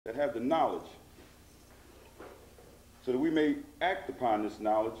have the knowledge so that we may act upon this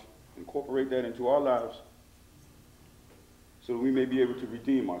knowledge, incorporate that into our lives, so that we may be able to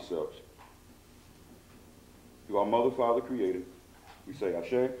redeem ourselves. To our Mother, Father, Creator, we say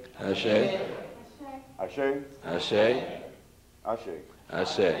Ashe. Ashe. Ashe. Ashe. Ashe.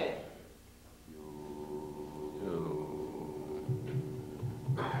 Ashe.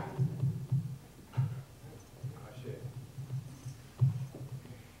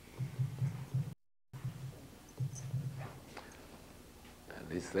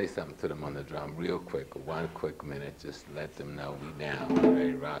 At least say something to them on the drum real quick, 1 quick minute, just let them know we down,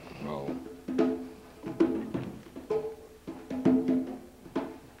 ready, rock and roll.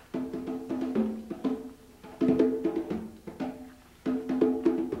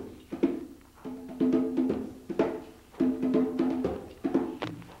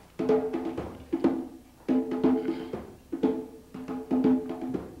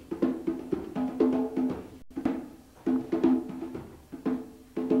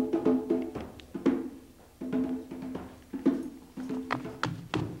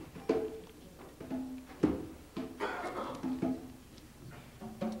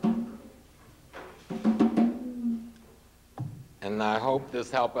 And I hope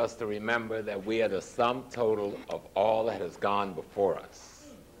this helps us to remember that we are the sum total of all that has gone before us.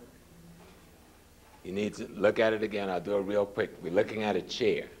 You need to look at it again. I'll do it real quick. We're looking at a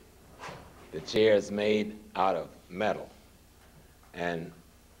chair. The chair is made out of metal, and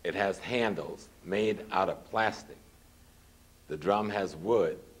it has handles made out of plastic. The drum has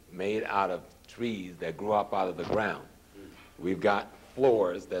wood made out of trees that grew up out of the ground. We've got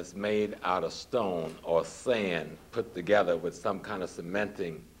floors that's made out of stone or sand put together with some kind of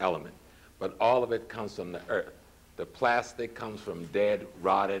cementing element. But all of it comes from the earth. The plastic comes from dead,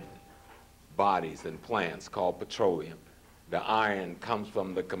 rotted bodies and plants called petroleum. The iron comes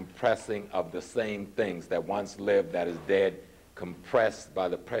from the compressing of the same things that once lived that is dead, compressed by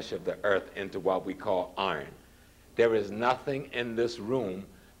the pressure of the earth into what we call iron. There is nothing in this room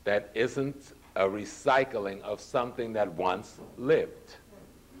that isn't a recycling of something that once lived.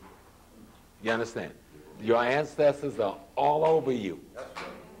 You understand? Your ancestors are all over you.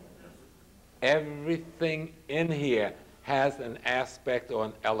 Everything in here has an aspect or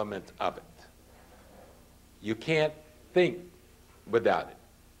an element of it. You can't think without it.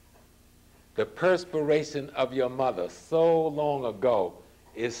 The perspiration of your mother so long ago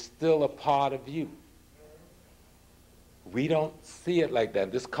is still a part of you. We don't see it like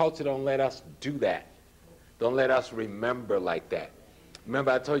that. This culture don't let us do that. Don't let us remember like that.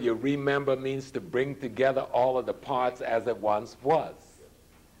 Remember I told you, remember means to bring together all of the parts as it once was.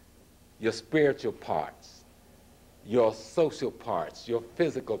 Your spiritual parts, your social parts, your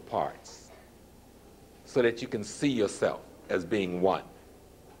physical parts, so that you can see yourself as being one.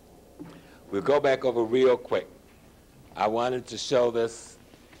 We'll go back over real quick. I wanted to show this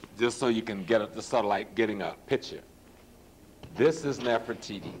just so you can get it, just sort of like getting a picture. This is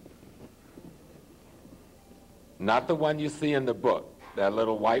Nefertiti. Not the one you see in the book, that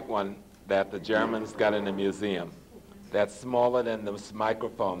little white one that the Germans got in the museum. That's smaller than this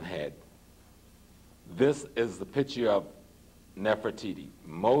microphone head. This is the picture of Nefertiti.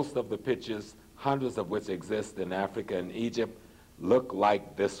 Most of the pictures, hundreds of which exist in Africa and Egypt, look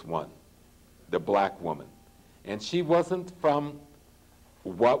like this one, the black woman. And she wasn't from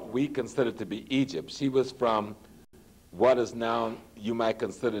what we consider to be Egypt. She was from what is now, you might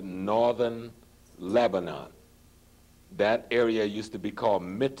consider, northern Lebanon. That area used to be called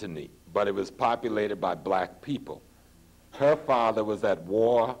Mitanni, but it was populated by black people. Her father was at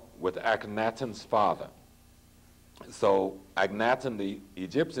war with Akhenaten's father. So Akhenaten, the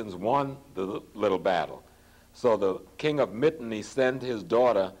Egyptians, won the little battle. So the king of Mitanni sent his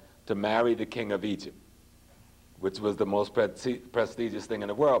daughter to marry the king of Egypt, which was the most prestigious thing in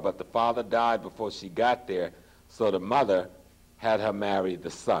the world. But the father died before she got there, so the mother had her marry the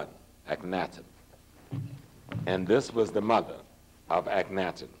son, Akhenaten. And this was the mother of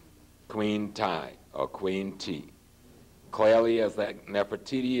Akhenaten, Queen Tai, or Queen T. Clearly, as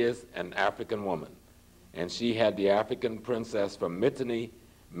Nefertiti is, an African woman. And she had the African princess from Mitanni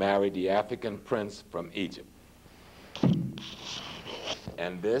marry the African prince from Egypt.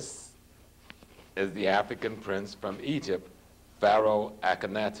 And this is the African prince from Egypt, Pharaoh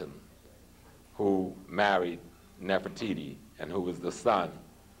Akhenaten, who married Nefertiti and who was the son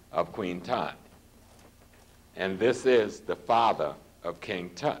of Queen Tut. And this is the father of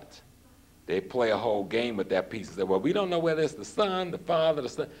King Tut. They play a whole game with that piece and say, well, we don't know whether it's the son, the father, the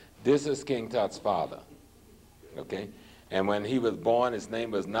son. This is King Tut's father, okay? And when he was born, his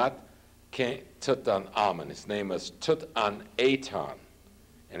name was not King Tutankhamun. His name was Tutankhaten.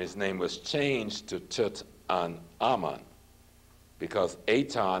 and his name was changed to Tut-an-Amun, because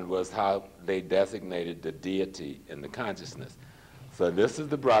Aton was how they designated the deity in the consciousness. So this is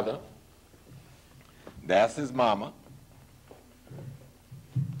the brother, that's his mama,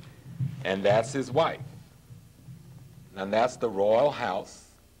 and that's his wife. And that's the royal house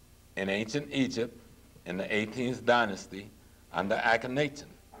in ancient Egypt in the 18th dynasty under Akhenaten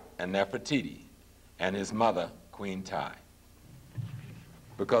and Nefertiti, and his mother, Queen Tai.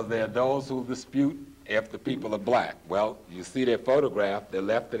 Because there are those who dispute if the people are black. Well, you see their photograph, they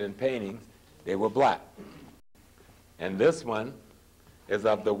left it in paintings, they were black. And this one is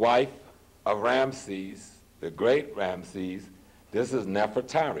of the wife of Ramses, the great Ramses. This is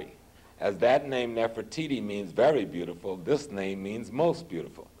Nefertari. As that name Nefertiti means very beautiful, this name means most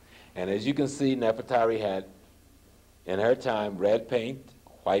beautiful. And as you can see, Nefertari had, in her time, red paint,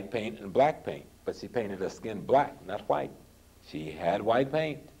 white paint, and black paint. But she painted her skin black, not white. She had white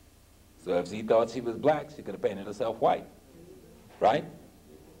paint. So if she thought she was black, she could have painted herself white, right?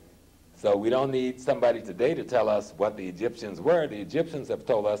 So we don't need somebody today to tell us what the Egyptians were. The Egyptians have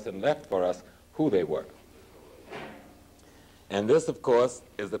told us and left for us who they were. And this, of course,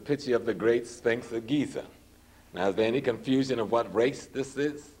 is a picture of the great Sphinx of Giza. Now, is there any confusion of what race this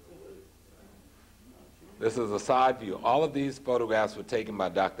is? This is a side view. All of these photographs were taken by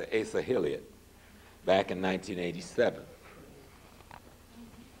Dr. Asa Hilliard back in 1987.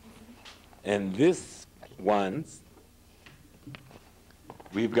 And this ones,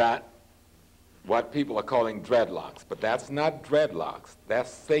 we've got what people are calling dreadlocks, but that's not dreadlocks,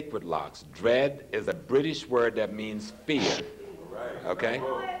 that's sacred locks. Dread is a British word that means fear, okay?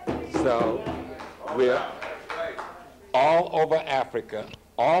 So we're all over Africa,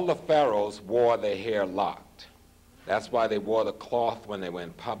 all the pharaohs wore their hair locked. That's why they wore the cloth when they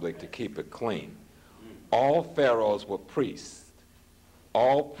went public, to keep it clean. All pharaohs were priests.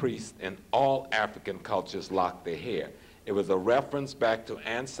 All priests in all African cultures locked their hair. It was a reference back to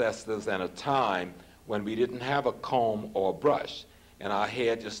ancestors and a time when we didn't have a comb or a brush, and our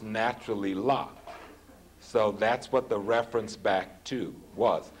hair just naturally locked. So that's what the reference back to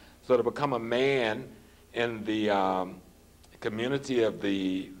was. So to become a man in the community of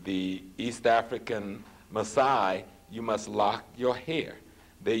the East African Maasai, you must lock your hair.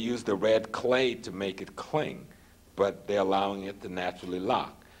 They use the red clay to make it cling, but they're allowing it to naturally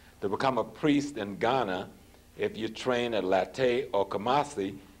lock. To become a priest in Ghana, if you train at Latte or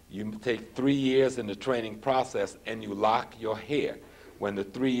Kumasi, you take 3 years in the training process and you lock your hair. When the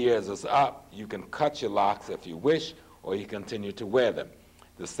 3 years is up, you can cut your locks if you wish, or you continue to wear them.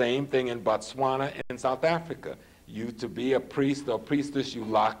 The same thing in Botswana and South Africa. To be a priest or priestess, you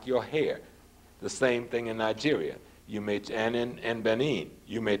lock your hair. The same thing in Nigeria. And in Benin,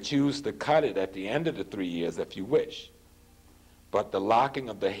 you may choose to cut it at the end of the 3 years if you wish. But the locking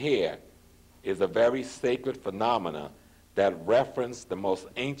of the hair is a very sacred phenomena that referenced the most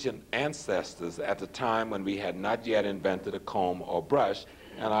ancient ancestors at the time when we had not yet invented a comb or brush,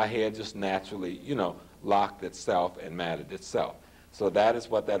 and our hair just naturally, locked itself and matted itself. So that is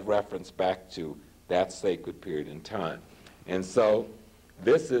what that referenced back to, that sacred period in time. And so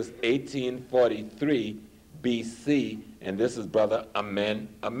this is 1843 BC, and this is Brother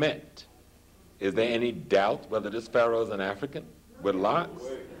Amen-Amet. Is there any doubt whether this pharaoh is an African with locks?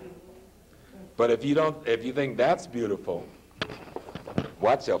 But if you think that's beautiful,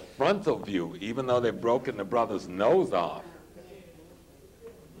 watch a frontal view, even though they've broken the brother's nose off.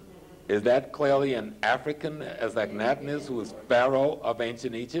 Is that clearly an African, as Akhenaten is, who is pharaoh of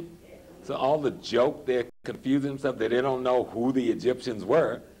ancient Egypt? So all the joke, they're confusing themselves, that they don't know who the Egyptians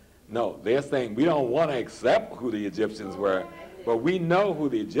were. No, they're saying we don't want to accept who the Egyptians were, but we know who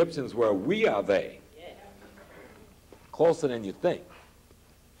the Egyptians were. We are they. Closer than you think.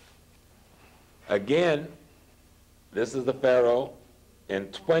 Again, this is the pharaoh in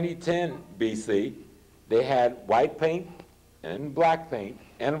 2010 BC. They had white paint and black paint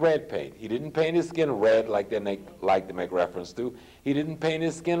and red paint. He didn't paint his skin red like they like to make reference to. He didn't paint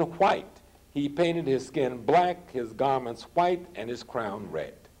his skin white. He painted his skin black, his garments white, and his crown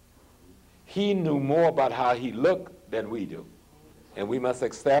red. He knew more about how he looked than we do. And we must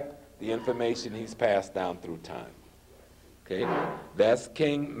accept the information he's passed down through time. Okay? That's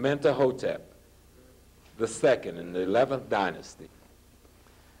King Mentuhotep II in the 11th dynasty.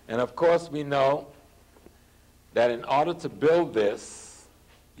 And of course we know that in order to build this,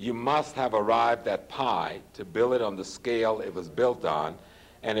 you must have arrived at pi to build it on the scale it was built on.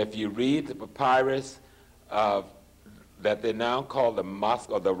 And if you read the papyrus of that they now call the Mosque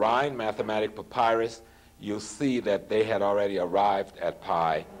or the Rhine Mathematic Papyrus, you'll see that they had already arrived at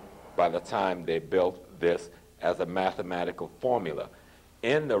pi by the time they built this as a mathematical formula.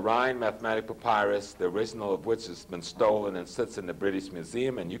 in the Rhine mathematic papyrus, the original of which has been stolen and sits in the British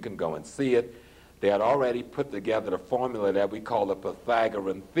Museum, and you can go and see it. They had already put together the formula that we call the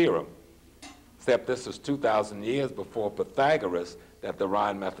Pythagorean theorem, except this was 2,000 years before Pythagoras that the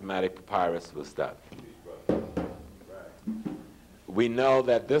Rhine mathematic papyrus was done. We know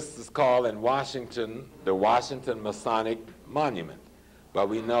that this is called in Washington the Washington Masonic Monument, but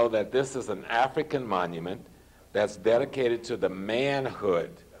we know that this is an African monument that's dedicated to the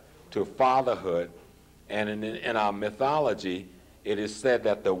manhood, to fatherhood, and in our mythology, it is said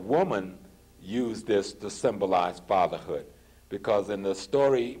that the woman used this to symbolize fatherhood, because in the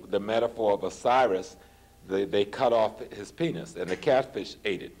story, the metaphor of Osiris, they cut off his penis, and the catfish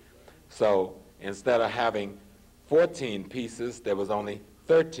ate it. So instead of having 14 pieces, there was only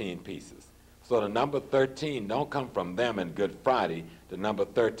 13 pieces. So the number 13 don't come from them in Good Friday. The number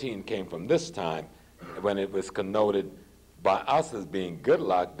 13 came from this time, when it was connoted by us as being good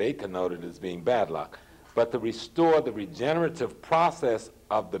luck, they connoted as being bad luck. But to restore the regenerative process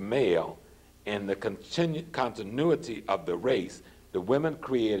of the male and the continuity of the race, the women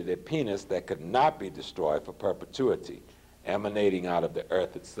created a penis that could not be destroyed for perpetuity, emanating out of the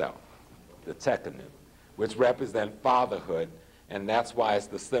earth itself, the tekenu, which represent fatherhood, and that's why it's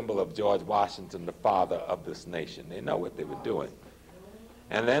the symbol of George Washington, the father of this nation. They know what they were doing.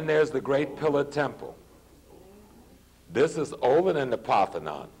 And then there's the Great Pillar Temple. This is older than the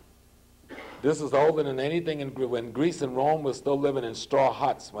Parthenon. This is older than anything when Greece and Rome was still living in straw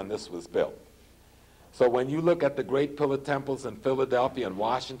huts when this was built. So when you look at the Great Pillar Temples in Philadelphia and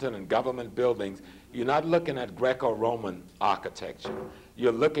Washington and government buildings, you're not looking at Greco-Roman architecture.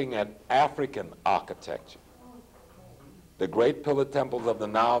 You're looking at African architecture. The Great Pillar Temples of the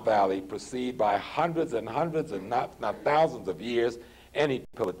Nile Valley proceed by hundreds and hundreds and not thousands of years any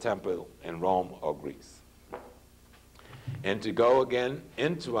pillar temple in Rome or Greece. And to go again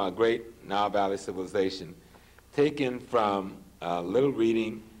into our great Nile Valley civilization, taken from a little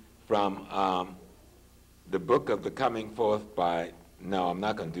reading from the book of the Coming Forth by, no, I'm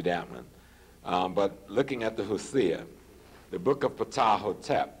not going to do that one, but looking at the Hosea, the book of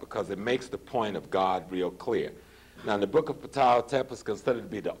Ptah-hotep, because it makes the point of God real clear. Now, the book of Ptah-hotep is considered to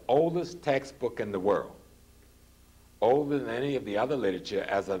be the oldest textbook in the world, older than any of the other literature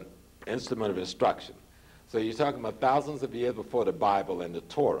as an instrument of instruction. So you're talking about thousands of years before the Bible and the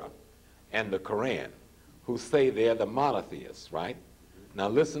Torah and the Quran, who say they're the monotheists, right? Now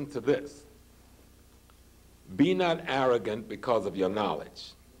listen to this. Be not arrogant because of your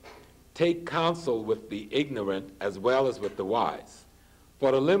knowledge. Take counsel with the ignorant as well as with the wise.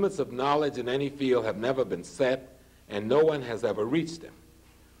 For the limits of knowledge in any field have never been set, and no one has ever reached them.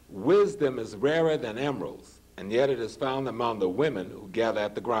 Wisdom is rarer than emeralds, and yet it is found among the women who gather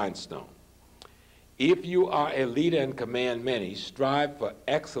at the grindstone. If you are a leader and command many, strive for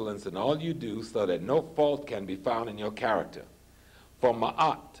excellence in all you do so that no fault can be found in your character. For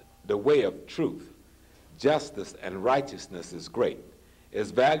ma'at, the way of truth, justice, and righteousness is great.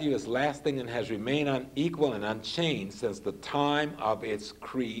 Its value is lasting and has remained unequal and unchanged since the time of its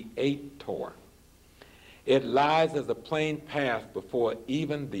creator. It lies as a plain path before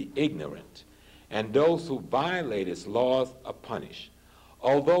even the ignorant, and those who violate its laws are punished.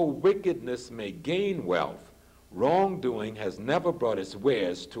 Although wickedness may gain wealth, wrongdoing has never brought its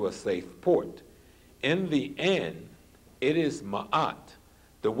wares to a safe port. In the end, it is ma'at,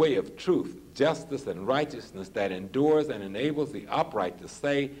 the way of truth, justice, and righteousness that endures and enables the upright to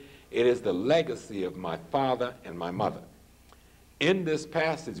say, it is the legacy of my father and my mother. In this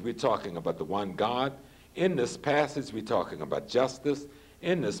passage, we're talking about the one God. In this passage, we're talking about justice.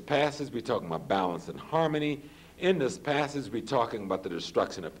 In this passage, we're talking about balance and harmony. In this passage, we're talking about the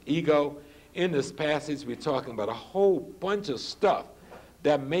destruction of ego. In this passage, we're talking about a whole bunch of stuff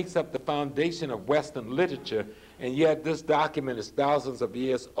that makes up the foundation of Western literature, and yet this document is thousands of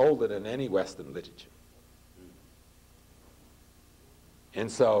years older than any Western literature.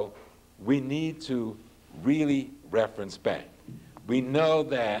 And so we need to really reference back. We know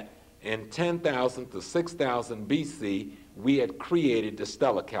that in 10,000 to 6,000 BC, we had created the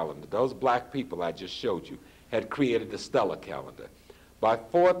stellar calendar. Those black people I just showed you had created the stellar calendar. By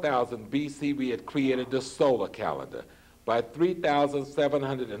 4000 BC, we had created the solar calendar. By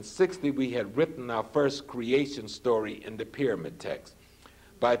 3760, we had written our first creation story in the pyramid text.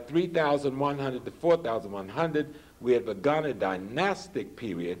 By 3100 to 4100, we had begun a dynastic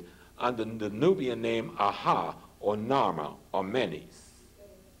period under the Nubian name Aha, or Narma, or Menes.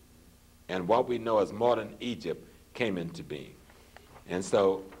 And what we know as modern Egypt came into being. And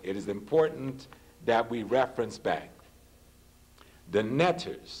so it is important that we reference back. The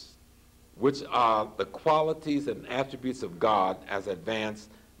netters which are the qualities and attributes of God as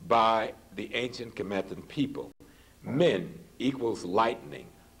advanced by the ancient Kemetan people. Min equals lightning.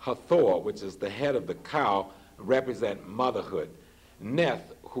 Hathor, which is the head of the cow, represent motherhood.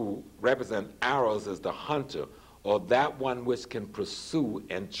 Neth, who represent arrows, is the hunter, or that one which can pursue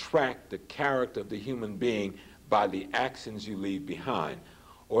and track the character of the human being by the actions you leave behind.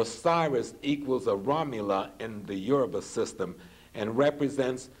 Osiris equals a Romula in the Yoruba system and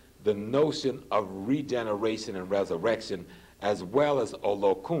represents the notion of regeneration and resurrection, as well as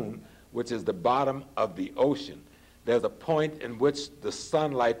Olokun, which is the bottom of the ocean. There's a point in which the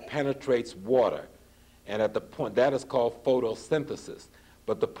sunlight penetrates water, and at the point, that is called photosynthesis.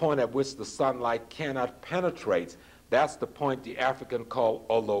 But the point at which the sunlight cannot penetrate, that's the point the African call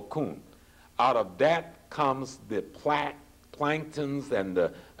Olokun. Out of that comes the planktons and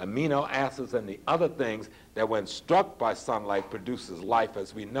the amino acids and the other things that when struck by sunlight produces life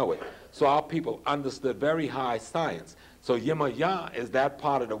as we know it. So our people understood very high science. So Yemaya is that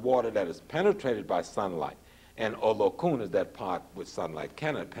part of the water that is penetrated by sunlight, and Olokun is that part which sunlight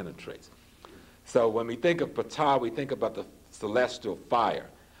cannot penetrate. So when we think of Ptah, we think about the celestial fire.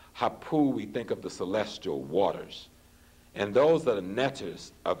 Hapu, we think of the celestial waters. And those are the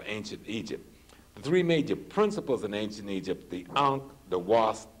netters of ancient Egypt. The three major principles in ancient Egypt, the Ankh, the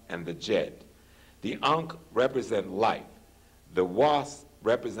Wasp, and the Djed. The Ankh represent life. The Wasp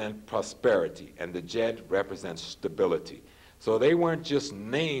represent prosperity, and the Djed represents stability. So they weren't just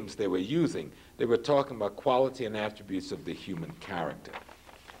names they were using. They were talking about quality and attributes of the human character.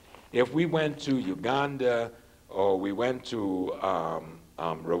 If we went to Uganda or we went to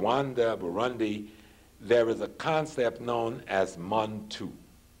Rwanda, Burundi, there is a concept known as Mantu.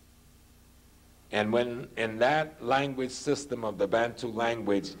 And when in that language system of the Bantu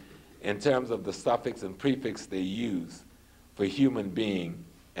language, in terms of the suffix and prefix they use for human being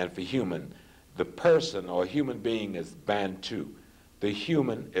and for human, the person or human being is Bantu. The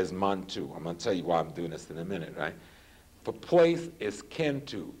human is Mantu. I'm going to tell you why I'm doing this in a minute, right? For place is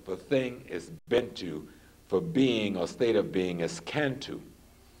Kentu. For thing is Bentu. For being or state of being is Kantu.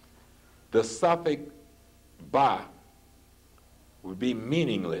 The suffix ba would be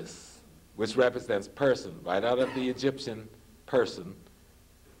meaningless, which represents person, right out of the Egyptian person,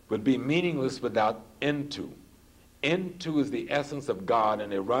 would be meaningless without into. Into is the essence of God,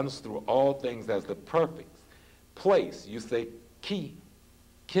 and it runs through all things as the perfect. Place, you say ki,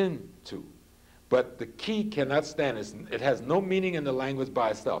 kintu. But the ki cannot stand. It has no meaning in the language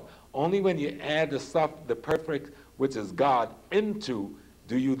by itself. Only when you add the perfect, which is God, into,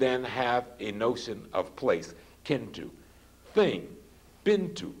 do you then have a notion of place, kintu. Thing,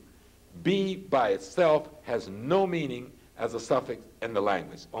 bintu. Be by itself has no meaning as a suffix in the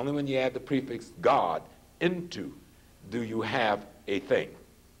language. Only when you add the prefix God into do you have a thing.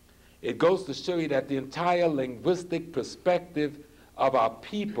 It goes to show you that the entire linguistic perspective of our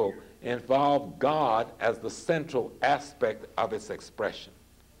people involve God as the central aspect of its expression.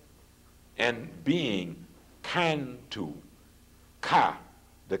 And being, kantu, ka,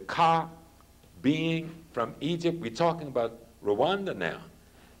 the ka being from Egypt. We're talking about Rwanda now.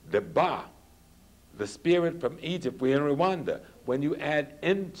 The ba, the spirit from Egypt, we're in Rwanda. When you add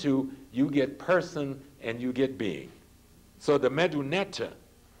into, you get person and you get being. So the Meduneta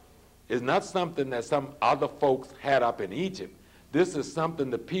is not something that some other folks had up in Egypt. This is something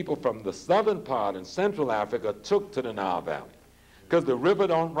the people from the southern part in Central Africa took to the Nile Valley. Because the river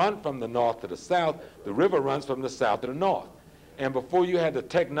don't run from the north to the south, the river runs from the south to the north. And before you had the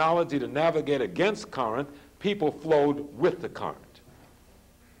technology to navigate against current, people flowed with the current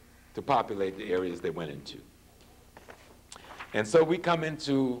to populate the areas they went into. And so we come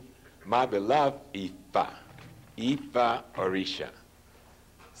into my beloved Ifa, Ifa Orisha.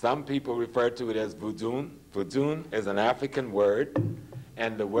 Some people refer to it as Vudun. Vudun is an African word,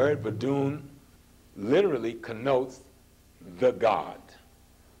 and the word Vudun literally connotes the God.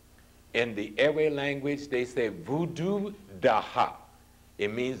 In the Ewe language, they say Vudu Daha.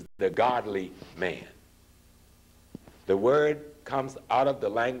 It means the godly man. The word comes out of the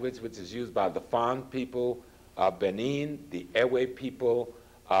language which is used by the Fan people of Benin, the Ewe people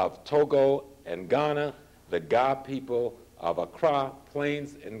of Togo and Ghana, the Ga people of Accra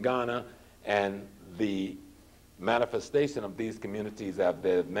Plains in Ghana, and the manifestation of these communities have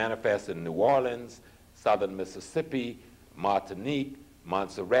been manifest in New Orleans, southern Mississippi, Martinique,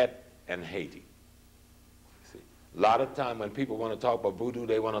 Montserrat, and Haiti. See, a lot of time when people want to talk about voodoo,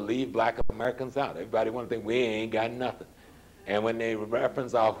 they want to leave black Americans out. Everybody want to think we ain't got nothing. And when they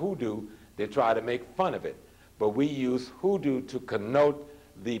reference our hoodoo, they try to make fun of it. But we use hoodoo to connote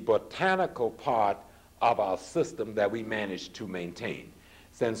the botanical part of our system that we manage to maintain.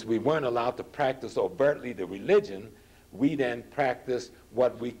 Since we weren't allowed to practice overtly the religion, we then practiced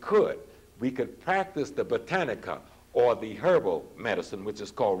what we could. We could practice the botanica, or the herbal medicine, which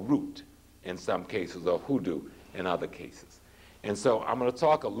is called root in some cases, or hoodoo in other cases. And so I'm going to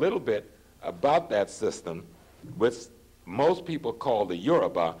talk a little bit about that system, which most people call the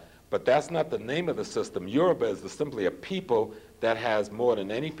Yoruba, but that's not the name of the system. Yoruba is simply a people that has, more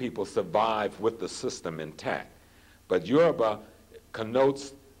than any people, survived with the system intact. But Yoruba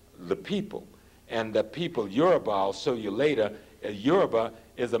connotes the people. And the people, Yoruba, I'll show you later, Yoruba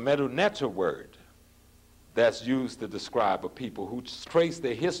is a Medu-Neter word that's used to describe a people who trace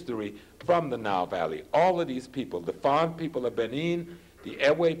their history from the Nile Valley. All of these people, the Fan people of Benin, the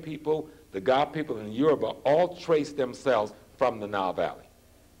Ewe people, the Ga people, and Yoruba, all trace themselves from the Nile Valley,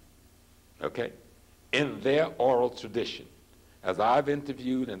 okay, in their oral tradition. As I've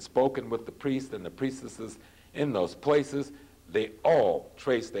interviewed and spoken with the priests and the priestesses in those places, they all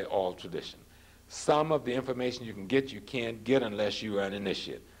trace their oral tradition. Some of the information you can get, you can't get unless you are an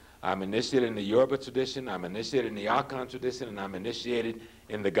initiate. I'm initiated in the Yoruba tradition, I'm initiated in the Akan tradition, and I'm initiated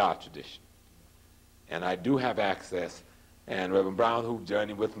in the Ga tradition. And I do have access, and Reverend Brown, who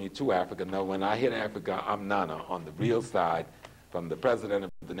journeyed with me to Africa, know when I hit Africa, I'm Nana on the real side, from the president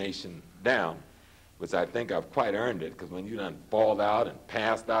of the nation down, which I think I've quite earned it, because when you done fall out and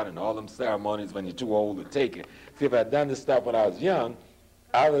passed out and all them ceremonies when you're too old to take it. See, if I'd done this stuff when I was young,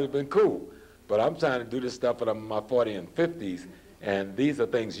 I would have been cool. But I'm trying to do this stuff when I'm in my 40s and 50s, and these are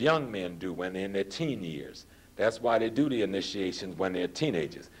things young men do when they're in their teen years. That's why they do the initiations when they're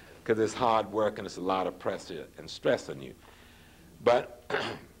teenagers, because it's hard work and it's a lot of pressure and stress on you. But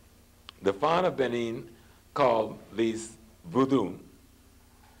the Fan of Benin called these voodoo,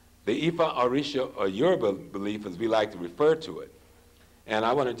 the Ifa, Orisha, or Yoruba belief, as we like to refer to it. And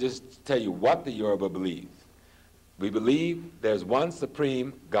I want to just tell you what the Yoruba believes. We believe there's one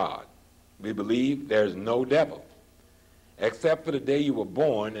supreme God. We believe there's no devil. Except for the day you were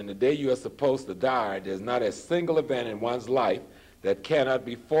born and the day you are supposed to die, there's not a single event in one's life that cannot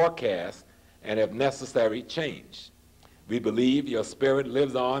be forecast and, if necessary, changed. We believe your spirit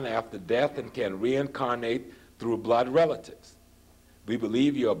lives on after death and can reincarnate through blood relatives. We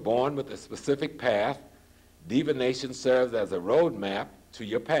believe you are born with a specific path. Divination serves as a roadmap to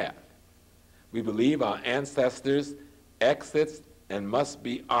your path. We believe our ancestors exist and must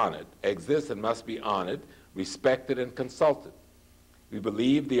be honored, respected and consulted. We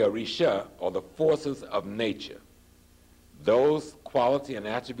believe the Orisha, or the forces of nature, those quality and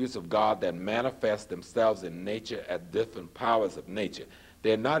attributes of God that manifest themselves in nature as different powers of nature.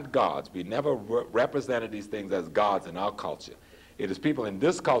 They're not gods. We never represented these things as gods in our culture. It is people in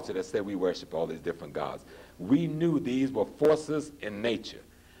this culture that say we worship all these different gods. We knew these were forces in nature,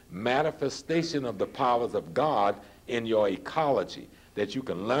 manifestation of the powers of God in your ecology that you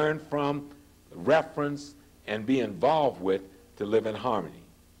can learn from, reference, and be involved with to live in harmony.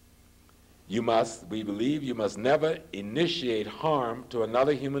 We believe you must never initiate harm to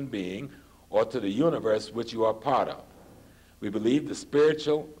another human being or to the universe which you are part of. We believe the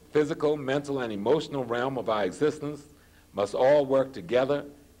spiritual, physical, mental, and emotional realm of our existence must all work together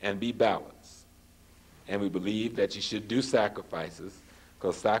and be balanced. And we believe that you should do sacrifices,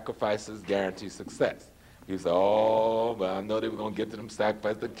 because sacrifices guarantee success. You say, oh, but I know they were going to get to them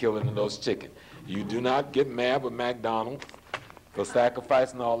sacrifices, the killing of those chickens. You do not get mad with McDonald's for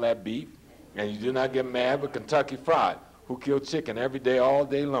sacrificing all that beef, and you do not get mad with Kentucky Fried, who kill chicken every day, all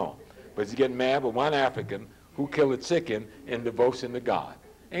day long. But you get mad with one African who killed a chicken in devotion to God.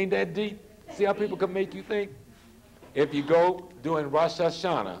 Ain't that deep? See how people can make you think? If you go during Rosh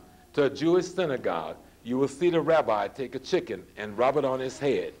Hashanah to a Jewish synagogue, you will see the rabbi take a chicken and rub it on his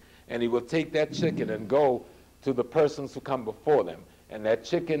head. And he will take that chicken and go to the persons who come before them. And that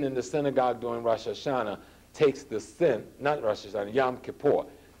chicken in the synagogue during Rosh Hashanah takes the sin, not Rosh Hashanah, Yom Kippur,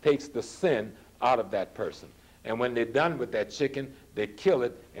 takes the sin out of that person. And when they're done with that chicken, they kill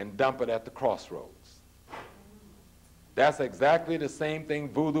it and dump it at the crossroads. That's exactly the same thing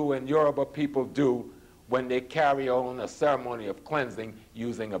Voodoo and Yoruba people do when they carry on a ceremony of cleansing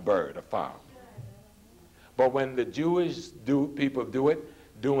using a bird, a fowl. But when the Jewish people do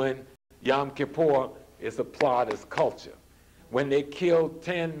it, doing Yom Kippur, it's applied as culture. When they kill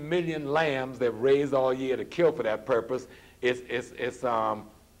 10 million lambs they've raised all year to kill for that purpose, it's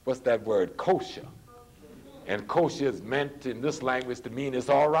what's that word, kosher. And kosher is meant in this language to mean it's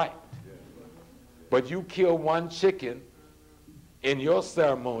all right. But you kill one chicken in your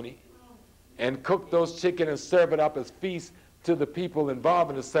ceremony and cook those chicken and serve it up as feast to the people involved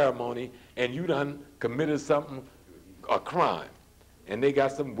in the ceremony, and you done committed something, a crime. And they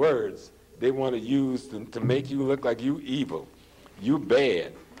got some words they want to use to make you look like you evil. you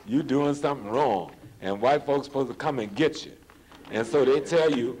bad, you doing something wrong, and white folks supposed to come and get you. And so they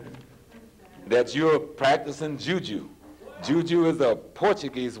tell you that you're practicing juju. Juju is a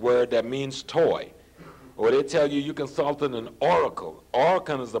Portuguese word that means toy. Or they tell you you consulted an oracle.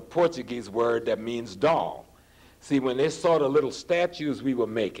 Oracle is a Portuguese word that means doll. See, when they saw the little statues we were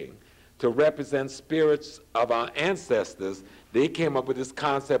making to represent spirits of our ancestors, they came up with this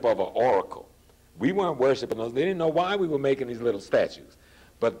concept of an oracle. We weren't worshiping those. They didn't know why we were making these little statues.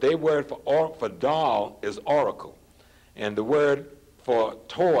 But their word for doll is oracle. And the word for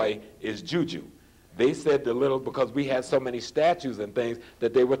toy is juju. They said the little, because we had so many statues and things,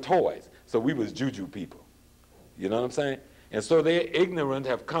 that they were toys. So we was juju people. You know what I'm saying? And so their ignorance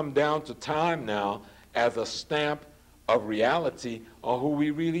have come down to time now as a stamp of reality on who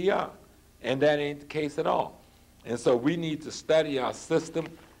we really are. And that ain't the case at all. And so we need to study our system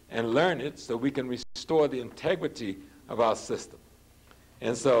and learn it so we can restore the integrity of our system.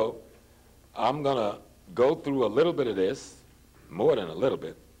 And so I'm going to go through a little bit of this, more than a little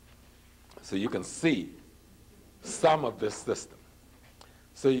bit, so you can see some of this system.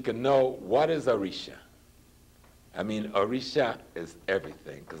 So you can know what is Orisha. I mean, Orisha is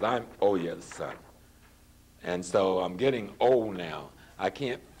everything, because I'm Oya's son. And so I'm getting old now. I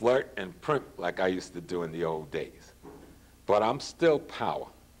can't flirt and primp like I used to do in the old days. But I'm still power.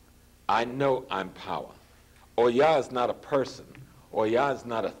 I know I'm power. Oya is not a person. Oya is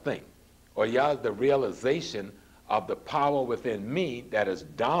not a thing. Oya is the realization of the power within me that is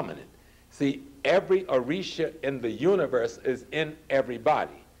dominant. See, every Orisha in the universe is in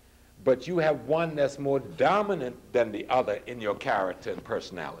everybody. But you have one that's more dominant than the other in your character and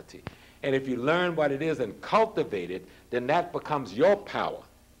personality. And if you learn what it is and cultivate it, then that becomes your power.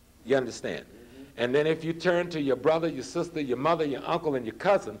 You understand? And then if you turn to your brother, your sister, your mother, your uncle, and your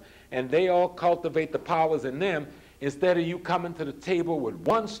cousin, and they all cultivate the powers in them, instead of you coming to the table with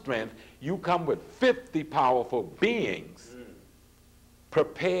one strength, you come with 50 powerful beings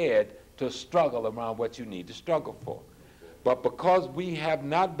prepared to struggle around what you need to struggle for. But because we have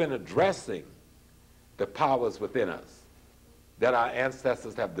not been addressing the powers within us that our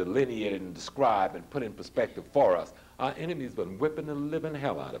ancestors have delineated and described and put in perspective for us, our enemy's been whipping the living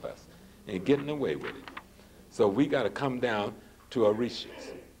hell out of us and getting away with it. So we got to come down to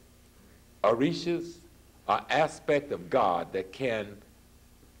Orishas. Orishas are aspect of God that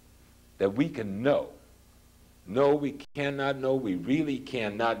we can know. No, we cannot know. We really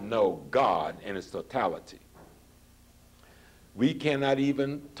cannot know God in its totality. We cannot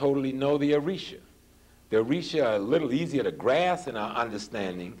even totally know the Orisha. The Orisha are a little easier to grasp in our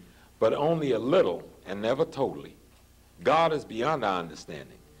understanding, but only a little and never totally. God is beyond our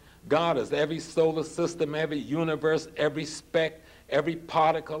understanding. God is every solar system, every universe, every speck, every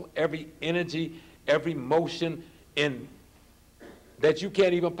particle, every energy, every motion that you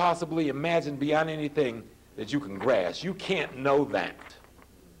can't even possibly imagine beyond anything that you can grasp. You can't know that.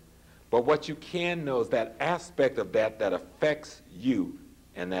 But what you can know is that aspect of that that affects you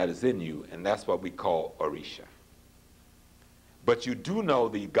and that is in you, and that's what we call Orisha. But you do know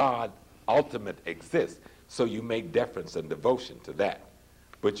the God ultimate exists, so you make deference and devotion to that.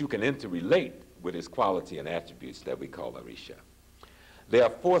 But you can interrelate with his quality and attributes that we call Orisha. They are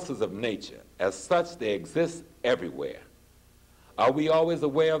forces of nature. As such, they exist everywhere. Are we always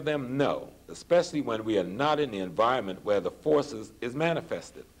aware of them? No, especially when we are not in the environment where the forces is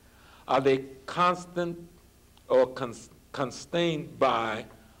manifested. Are they constant or constrained by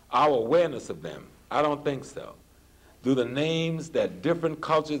our awareness of them? I don't think so. Do the names that different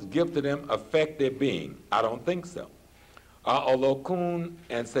cultures give to them affect their being? I don't think so. Are Olokun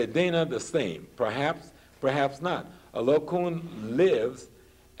and Sedena the same? Perhaps, perhaps not. Olokun lives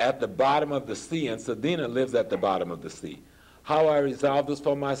at the bottom of the sea and Sedena lives at the bottom of the sea. How I resolve this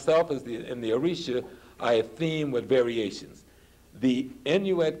for myself is in the Orisha are a theme with variations. The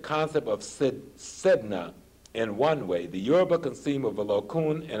Inuit concept of Sedna in one way, the Yoruba conceive of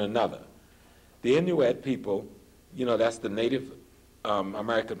Olokun in another. The Inuit people, you know, that's the Native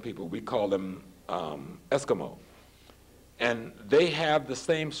American people. We call them Eskimo. And they have the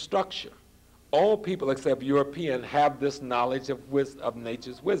same structure. All people except European have this knowledge of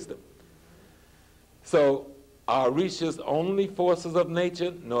nature's wisdom. So are Orishas only forces of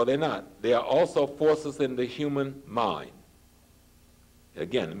nature? No, they're not. They are also forces in the human mind.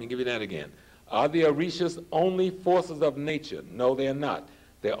 Again, let me give you that again. Are the Orishas only forces of nature? No, they're not.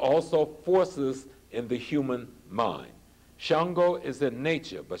 They're also forces in the human mind. Shango is in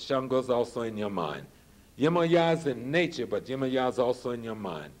nature, but Shango is also in your mind. Yemaya is in nature, but Yemaya is also in your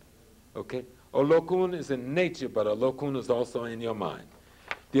mind. Okay? Olokun is in nature, but Olokun is also in your mind.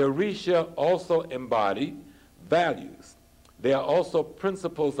 The Orisha also embody values. There are also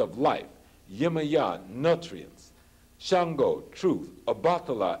principles of life, Yimaya, nutrients, Shango, truth,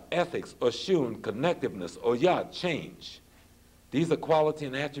 Obatala, ethics, Oshun, connectiveness, Oya, change. These are quality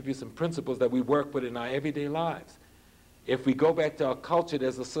and attributes and principles that we work with in our everyday lives. If we go back to our culture,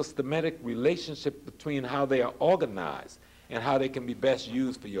 there's a systematic relationship between how they are organized and how they can be best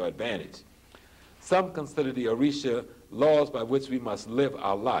used for your advantage. Some consider the Orisha laws by which we must live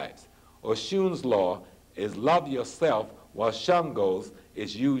our lives. Oshun's law is love yourself, while Shango's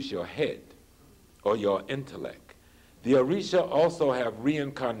is use your head or your intellect. The Orisha also have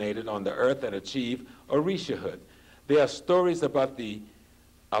reincarnated on the earth and achieved Orishahood. There are stories about the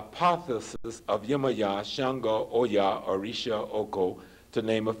apotheosis of Yimaya, Shango, Oya, Orisha, Oko, to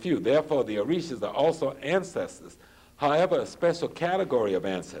name a few. Therefore, the Orishas are also ancestors, however, a special category of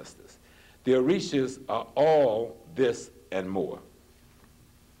ancestors. The Orishas are all this and more.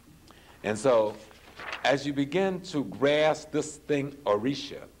 And so, as you begin to grasp this thing,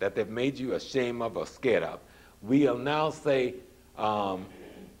 Orisha, that they've made you ashamed of or scared of, we'll now say,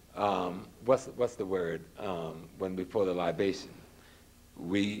 what's the word when before the libation?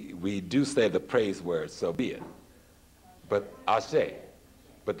 We do say the praise word, so be it. But Ashe.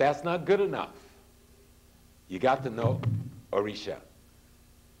 But that's not good enough. You got to know Orisha.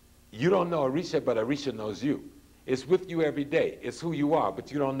 You don't know Orisha, but Orisha knows you. It's with you every day. It's who you are,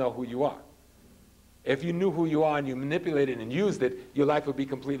 but you don't know who you are. If you knew who you are and you manipulated and used it, your life would be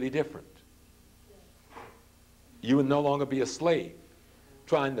completely different. You would no longer be a slave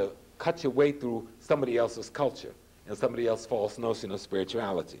trying to cut your way through somebody else's culture and somebody else's false notion of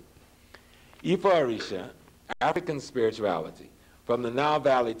spirituality. Ifa Orisha, African spirituality, from the Nile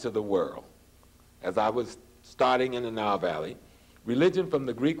Valley to the world. As I was starting in the Nile Valley, religion from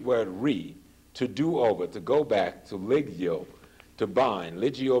the Greek word re, to do over, to go back, to ligio, to bind.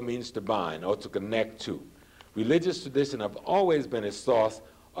 Ligio means to bind or to connect to. Religious tradition have always been a source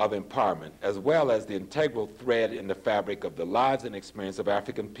of empowerment, as well as the integral thread in the fabric of the lives and experience of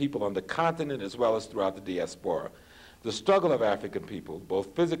African people on the continent as well as throughout the diaspora. The struggle of African people,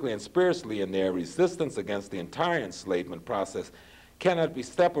 both physically and spiritually, in their resistance against the entire enslavement process cannot be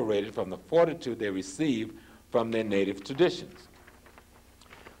separated from the fortitude they receive from their native traditions.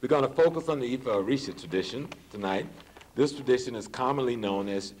 We're going to focus on the Ifa Orisha tradition tonight. This tradition is commonly known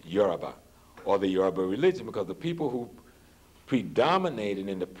as Yoruba, or the Yoruba religion, because the people who predominated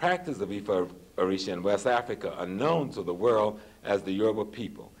in the practice of Ifa Orisha in West Africa are known to the world as the Yoruba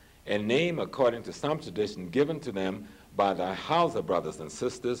people, a name, according to some tradition, given to them by the Hausa brothers and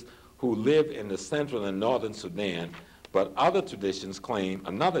sisters who live in the central and northern Sudan, but other traditions claim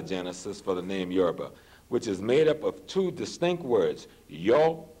another genesis for the name Yoruba, which is made up of two distinct words,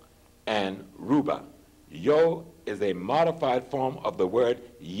 Yo and Ruba. Yo is a modified form of the word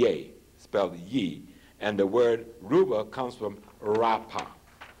Ye, spelled Ye, and the word Ruba comes from Rapa.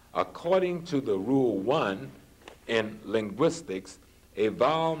 According to the Rule 1 in linguistics, a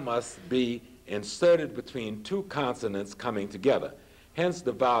vowel must be inserted between two consonants coming together. Hence,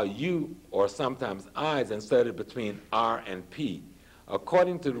 the vowel U, or sometimes I, is inserted between R and P.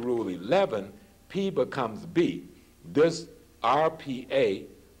 According to the Rule 11, P becomes B. This RPA,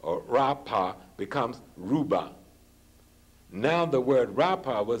 or Rapa, becomes Ruba. Now the word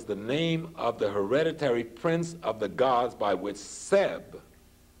Rapa was the name of the hereditary prince of the gods by which Seb,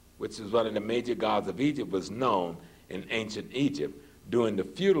 which is one of the major gods of Egypt, was known in ancient Egypt during the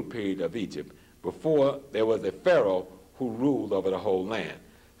feudal period of Egypt, before there was a pharaoh who ruled over the whole land.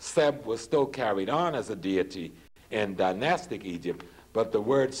 Seb was still carried on as a deity in dynastic Egypt, but the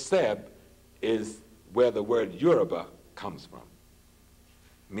word Seb is where the word Yoruba comes from,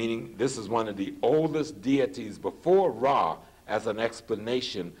 meaning this is one of the oldest deities before Ra, as an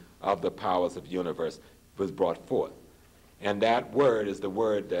explanation of the powers of the universe was brought forth. And that word is the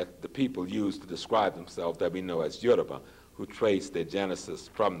word that the people use to describe themselves that we know as Yoruba, who trace their genesis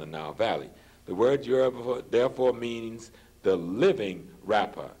from the Nile Valley. The word Yoruba therefore means the living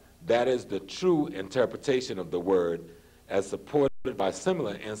rapper. That is the true interpretation of the word, as supported by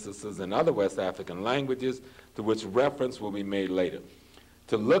similar instances in other West African languages, to which reference will be made later.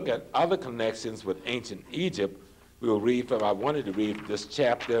 To look at other connections with ancient Egypt, we will read from, I wanted to read this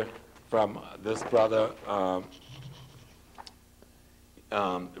chapter from this brother,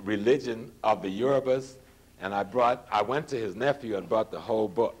 Religion of the Yorubas, and I went to his nephew and brought the whole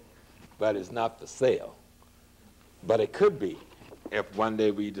book, but it's not for sale. But it could be if one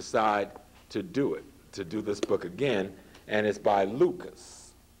day we decide to do it, to do this book again, and it's by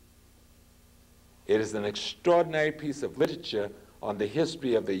Lucas. It is an extraordinary piece of literature on the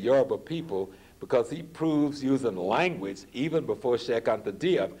history of the Yoruba people, because he proves using language, even before Sheikh Anta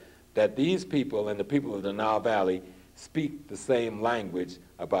Diop, that these people and the people of the Nile Valley speak the same language,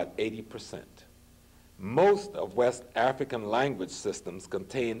 about 80%. Most of West African language systems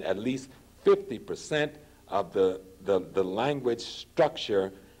contain at least 50% of the language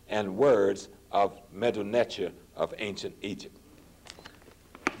structure and words of Medu Neter of ancient Egypt.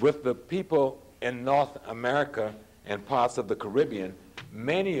 With the people in North America and parts of the Caribbean,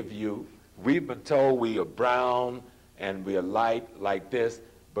 many of you, we've been told we are brown and we are light like this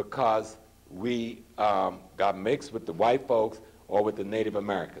because we got mixed with the white folks or with the Native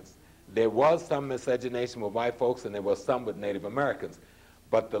Americans. There was some miscegenation with white folks and there was some with Native Americans.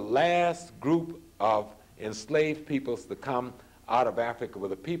 But the last group of enslaved peoples to come out of Africa were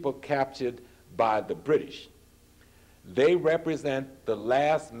the people captured by the British. They represent the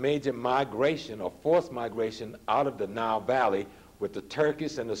last major migration or forced migration out of the Nile Valley, with the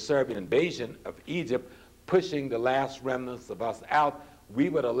Turkish and the Serbian invasion of Egypt pushing the last remnants of us out. We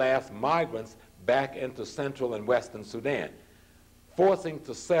were the last migrants back into Central and Western Sudan. Forcing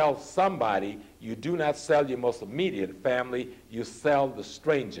to sell somebody, you do not sell your most immediate family, you sell the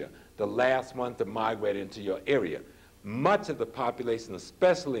stranger, the last one to migrate into your area. Much of the population,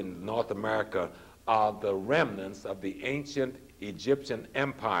 especially in North America, are the remnants of the ancient Egyptian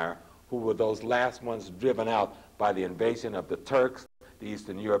empire, who were those last ones driven out by the invasion of the Turks, the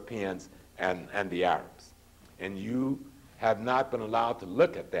Eastern Europeans, and the Arabs. And you have not been allowed to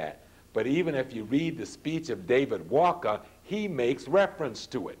look at that. But even if you read the speech of David Walker, he makes reference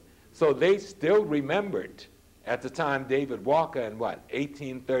to it. So they still remembered at the time David Walker in what,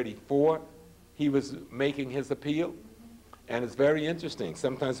 1834, he was making his appeal. And it's very interesting.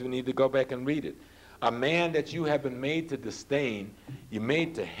 Sometimes we need to go back and read it. A man that you have been made to disdain, you're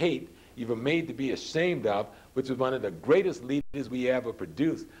made to hate, you were made to be ashamed of, which was one of the greatest leaders we ever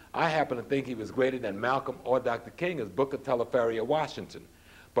produced. I happen to think he was greater than Malcolm or Dr. King as Booker Teleferia Washington.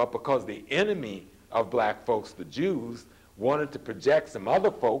 But because the enemy of black folks, the Jews, wanted to project some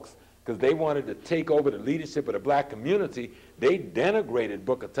other folks, because they wanted to take over the leadership of the black community, they denigrated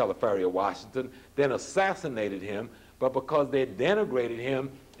Booker Teleferia Washington, then assassinated him. But because they denigrated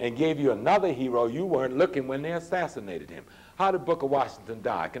him and gave you another hero, you weren't looking when they assassinated him. How did Booker Washington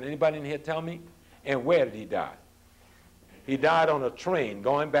die? Can anybody in here tell me? And where did he die? He died on a train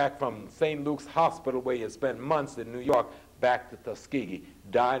going back from St. Luke's Hospital, where he had spent months in New York, back to Tuskegee.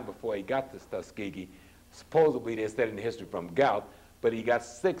 Died before he got to Tuskegee. Supposedly, they said in the history, from gout, but he got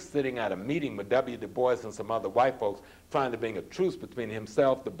sick sitting at a meeting with W. Du Bois and some other white folks trying to bring a truce between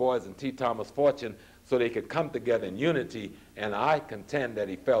himself, Du Bois, and T. Thomas Fortune so they could come together in unity. And I contend that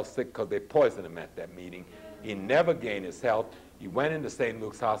he fell sick because they poisoned him at that meeting. He never gained his health. He went into St.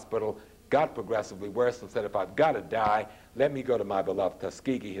 Luke's Hospital, got progressively worse, and said, if I've got to die, let me go to my beloved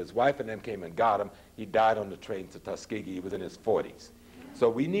Tuskegee. His wife and them came and got him. He died on the train to Tuskegee. He was in his 40s. So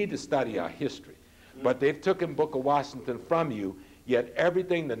we need to study our history. But they've taken Booker Washington from you, yet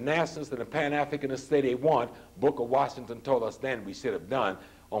everything the nationalists and the Pan-Africanists say they want, Booker Washington told us then we should have done.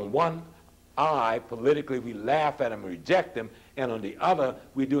 On one eye, politically, we laugh at him and reject him, and on the other,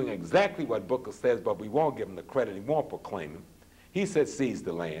 we're doing exactly what Booker says, but we won't give him the credit. He won't proclaim him. He said seize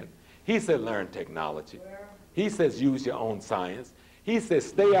the land. He said learn technology. He says use your own science. He says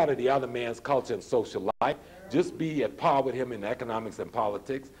stay out of the other man's culture and social life. Just be at par with him in economics and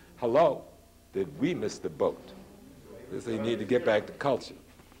politics. Hello, did we miss the boat? So you need to get back to culture.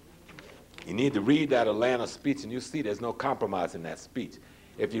 You need to read that Atlanta speech, and you see there's no compromise in that speech.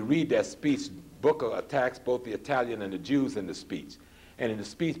 If you read that speech, Booker attacks both the Italian and the Jews in the speech. And in the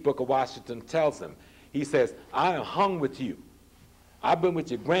speech, Booker Washington tells them, he says, I am hung with you. I've been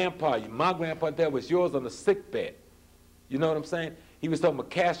with your grandpa. My grandpa there was yours on the sick bed. You know what I'm saying? He was talking about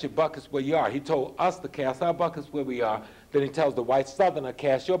cast your buckets where you are. He told us to cast our buckets where we are. Then he tells the white southerner,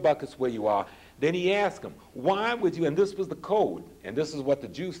 cast your buckets where you are. Then he asked him, why would you, and this was the code, and this is what the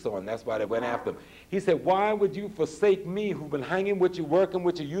Jews saw, and that's why they went after him. He said, why would you forsake me, who've been hanging with you, working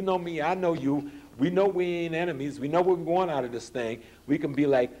with you? You know me, I know you. We know we ain't enemies. We know what we want out of this thing. We can be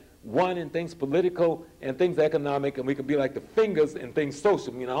like one in things political and things economic, and we can be like the fingers in things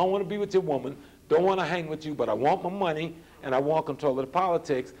social. You know, I don't want to be with your woman, don't want to hang with you, but I want my money, and I want control of the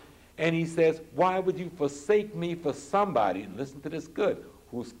politics. And he says, why would you forsake me for somebody, and listen to this good,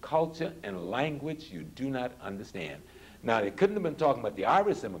 whose culture and language you do not understand? Now, they couldn't have been talking about the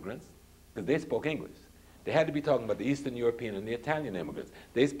Irish immigrants, because they spoke English. They had to be talking about the Eastern European and the Italian immigrants.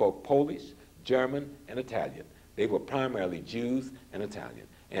 They spoke Polish, German, and Italian. They were primarily Jews and Italian.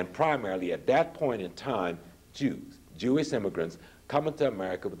 And primarily, at that point in time, Jews, Jewish immigrants, coming to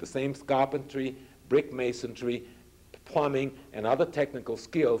America with the same carpentry, brick masonry, plumbing, and other technical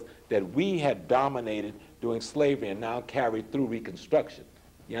skills that we had dominated during slavery and now carried through Reconstruction.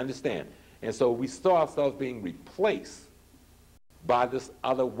 You understand? And so we saw ourselves being replaced by this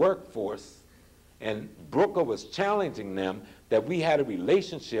other workforce, and Brooker was challenging them that we had a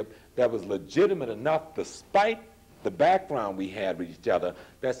relationship that was legitimate enough, despite the background we had with each other,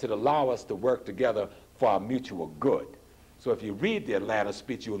 that should allow us to work together for our mutual good. So if you read the Atlanta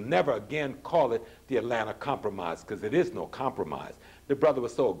speech, you'll never again call it the Atlanta Compromise, because it is no compromise. The brother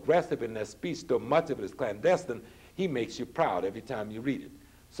was so aggressive in that speech, though much of it is clandestine, he makes you proud every time you read it.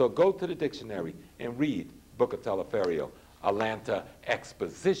 So go to the dictionary and read Booker Teleferio, Atlanta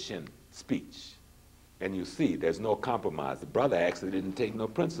Exposition Speech. And you see there's no compromise. The brother actually didn't take no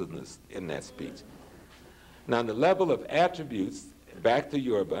prisoners in that speech. Now the level of attributes, back to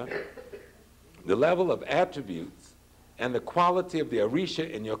Yoruba, the level of attributes and the quality of the Orisha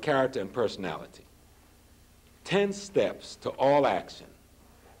in your character and personality. 10 steps to all action: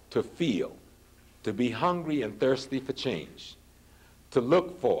 to feel, to be hungry and thirsty for change, to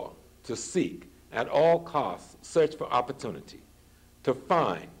look for, to seek, at all costs, search for opportunity, to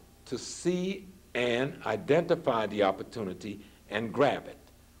find, to see and identify the opportunity and grab it.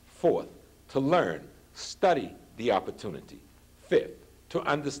 4th, to learn, study the opportunity. 5th, to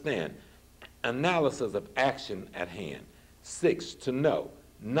understand, analysis of action at hand. 6, to know,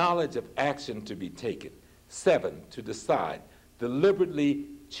 knowledge of action to be taken. 7, to decide, deliberately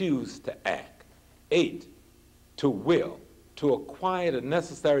choose to act. 8, to will, to acquire the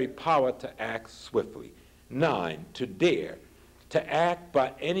necessary power to act swiftly. 9, to dare, to act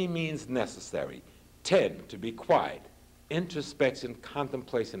by any means necessary. 10, to be quiet, introspection,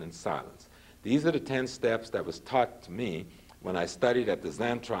 contemplation, and silence. These are the 10 steps that was taught to me when I studied at the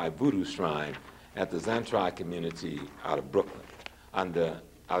Zantrai Voodoo Shrine at the Zantrai community out of Brooklyn under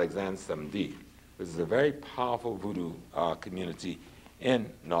Alexander Samdi, which is a very powerful voodoo community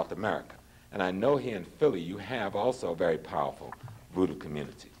in North America. And I know here in Philly you have also a very powerful voodoo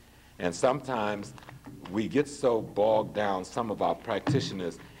community. And sometimes we get so bogged down, some of our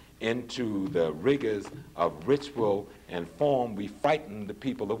practitioners, into the rigors of ritual and form, we frighten the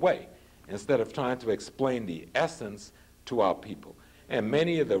people away instead of trying to explain the essence to our people. And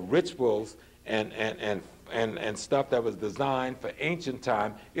many of the rituals and stuff that was designed for ancient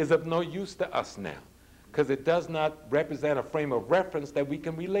time is of no use to us now, because it does not represent a frame of reference that we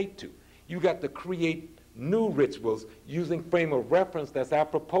can relate to. You got to create new rituals using frame of reference that's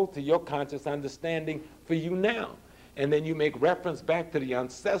apropos to your conscious understanding for you now. And then you make reference back to the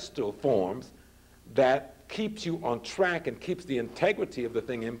ancestral forms that keeps you on track and keeps the integrity of the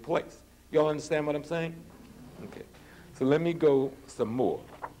thing in place. You all understand what I'm saying? Okay. So let me go some more.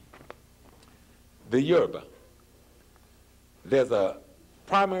 The Yoruba. There's a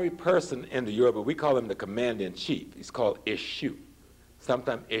primary person in the Yoruba, we call him the commander-in-chief. He's called Eshu.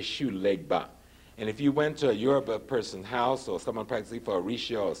 Sometimes Eshu Legba. And if you went to a Yoruba person's house or someone practicing for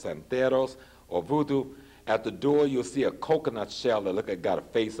Orisha or Santeros or Voodoo, at the door you'll see a coconut shell that look like got a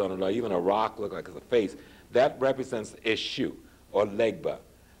face on it, or even a rock look like it's a face. That represents Eshu or Legba.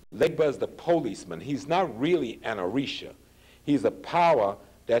 Legba is the policeman. He's not really an Orisha. He's a power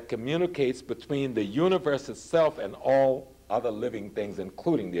that communicates between the universe itself and all other living things,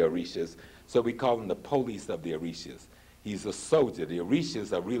 including the Orishas. So we call him the police of the Orishas. He's a soldier. The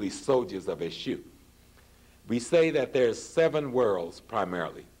Orishas are really soldiers of Eshu. We say that there's 7 worlds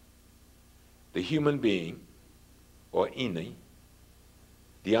primarily: the human being, or Ini,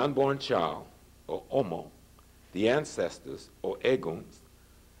 the unborn child, or Omo, the ancestors, or Eguns,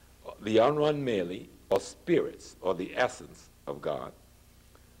 the unrun Meli, or spirits, or the essence of God,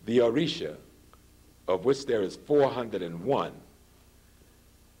 the Orisha, of which there is 401,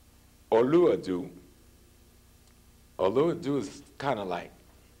 Oluadu. Oluadu is kind of like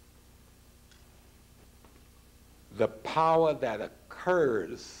the power that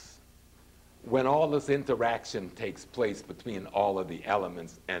occurs when all this interaction takes place between all of the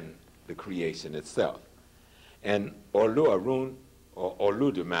elements and the creation itself. And Oluarun, or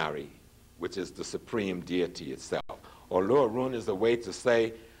Oludumare, which is the supreme deity itself. Oluarun is a way to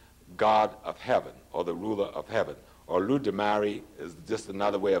say God of heaven, or the ruler of heaven. Oludumare is just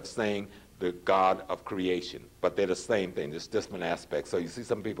another way of saying the God of creation, but they're the same thing, there's different aspects. So you see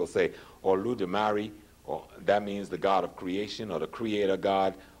some people say Oludumare, or that means the God of creation, or the creator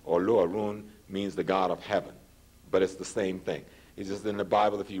God, or Oluarun means the God of heaven, but it's the same thing. It's just in the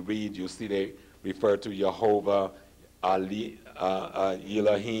Bible, if you read, you'll see they refer to Jehovah, Ali,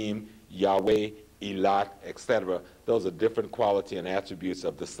 Elohim, Yahweh, Elat, etc. Those are different quality and attributes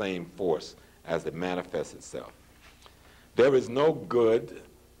of the same force as it manifests itself. There is no good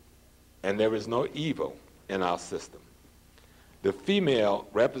and there is no evil in our system. The female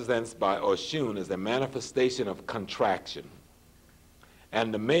represented by Oshun is a manifestation of contraction,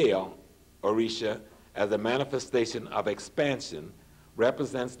 and the male Orisha, as a manifestation of expansion,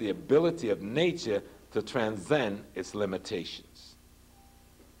 represents the ability of nature to transcend its limitations.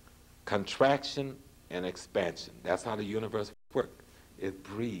 Contraction and expansion. That's how the universe works. It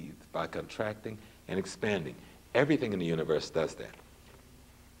breathes by contracting and expanding. Everything in the universe does that.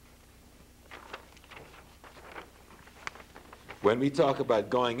 When we talk about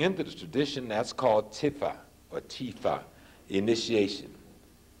going into the tradition, that's called Tifa, or Tifa, initiation.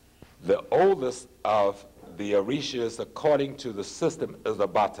 The oldest of the Orishas, according to the system, is the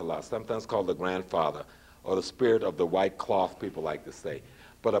Batala, sometimes called the grandfather, or the spirit of the white cloth, people like to say.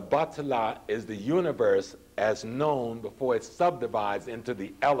 But a Batala is the universe as known before it subdivides into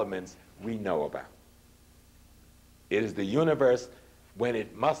the elements we know about. It is the universe when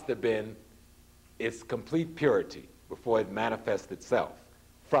it must have been its complete purity before it manifests itself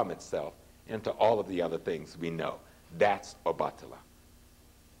from itself into all of the other things we know. That's Obatala.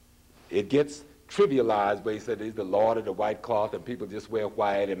 It gets trivialized where he said he's the Lord of the white cloth and people just wear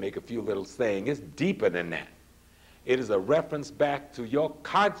white and make a few little sayings. It's deeper than that. It is a reference back to your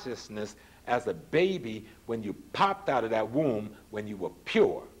consciousness as a baby when you popped out of that womb, when you were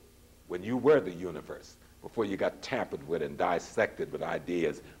pure, when you were the universe, before you got tampered with and dissected with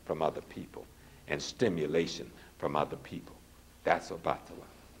ideas from other people and stimulation from other people. That's Obatala.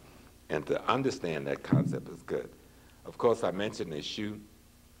 And to understand that concept is good. Of course, I mentioned Eshu,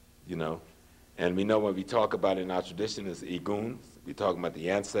 you know, and we know when we talk about it in our tradition is Iguns, we talk about the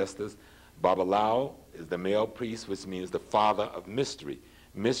ancestors. Babalao is the male priest, which means the father of mystery.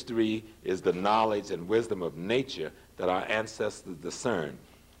 Mystery is the knowledge and wisdom of nature that our ancestors discern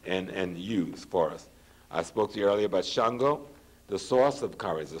and use for us. I spoke to you earlier about Shango, the source of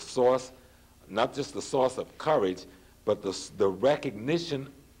courage, the source, not just the source of courage, but the recognition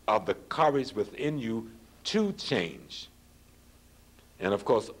of the courage within you to change. And of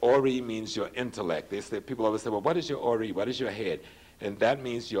course, Ori means your intellect. They say, people always say, well, what is your Ori? What is your head? And that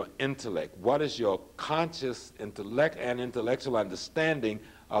means your intellect. What is your conscious intellect and intellectual understanding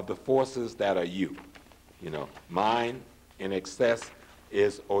of the forces that are you? You know, mine in excess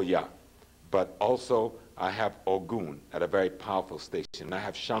is Oya. But also, I have Ogun at a very powerful station. I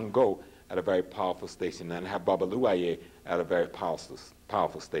have Shango at a very powerful station. And I have Babaluaye at a very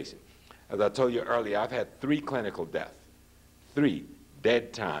powerful station. As I told you earlier, I've had 3 clinical deaths. 3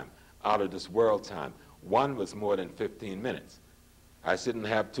 dead time out of this world time. 1 was more than 15 minutes. I shouldn't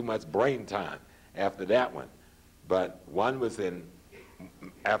have too much brain time after that one. But 1 was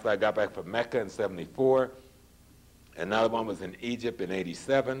after I got back from Mecca in 74. Another one was in Egypt in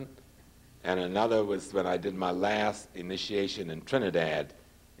 87. And another was when I did my last initiation in Trinidad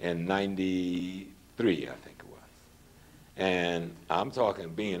in 93, I think it was. And I'm talking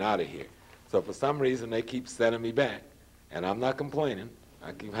being out of here. So for some reason, they keep sending me back. And I'm not complaining.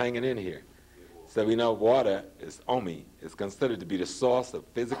 I keep hanging in here. So we know water is Omi, is considered to be the source of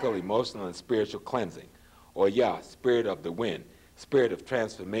physical, emotional, and spiritual cleansing. Or Yah, spirit of the wind, spirit of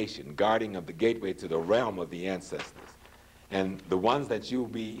transformation, guardian of the gateway to the realm of the ancestors. And the ones that you'll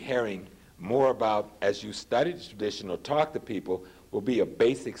be hearing more about as you study the tradition or talk to people will be a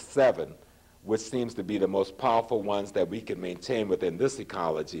basic 7, which seems to be the most powerful ones that we can maintain within this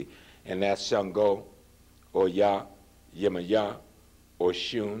ecology. And that's Shango, or Yah, Yemaya,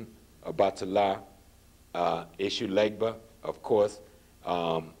 Oshun, Abatala, Eshu Legba, of course,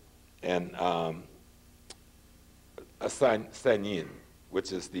 and Sanyin,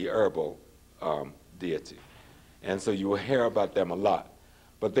 which is the herbal deity. And so you will hear about them a lot.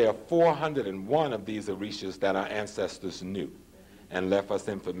 But there are 401 of these Orishas that our ancestors knew and left us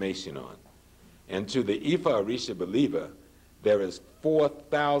information on. And to the Ifa Orisha believer, there is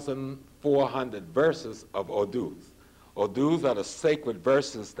 4,400 verses of Odus. Odus are the sacred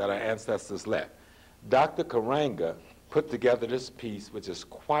verses that our ancestors left. Dr. Karanga put together this piece, which is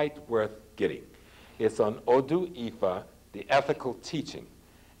quite worth getting. It's on Odu Ifa, the ethical teaching.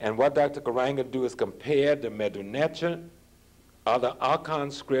 And what Dr. Karanga do is compare the Medunetra, other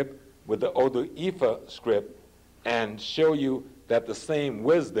Akan script, with the Odu Ifa script, and show you that the same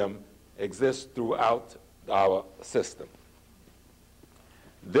wisdom exists throughout our system.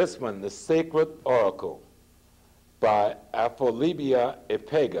 This one, the Sacred Oracle, by Afolibia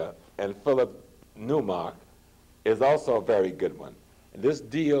Epega and Philip Newmark, is also a very good one. And this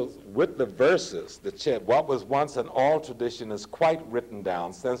deals with the verses, the chant. What was once an oral tradition is quite written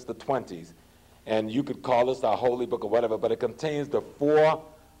down since the 20s, and you could call this our holy book or whatever, but it contains the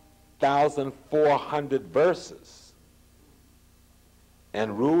 4,400 verses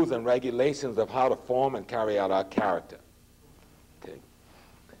and rules and regulations of how to form and carry out our character. Okay.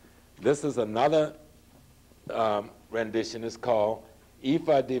 This is another rendition. It's called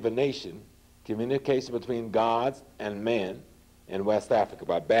Ifa Divination, Communication Between Gods and Men in West Africa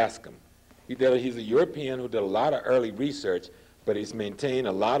by Bascom. He's a European who did a lot of early research, but he's maintained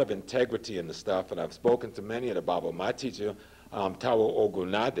a lot of integrity in the stuff, and I've spoken to many of the Baba. My teacher, Tawo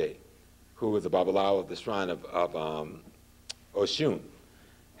Ogunade, who is a Babalawo of the Shrine of Oshun,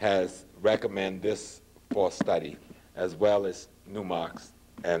 has recommended this for study, as well as Numarx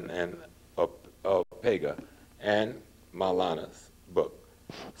and Opega and Malana's book.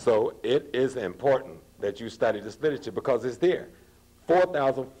 So it is important that you study this literature because it's there.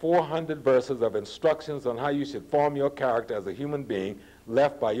 4,400 verses of instructions on how you should form your character as a human being,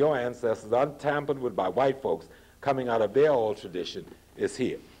 left by your ancestors, untampered with by white folks, coming out of their old tradition, is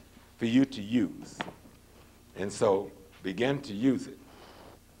here for you to use. And so begin to use it.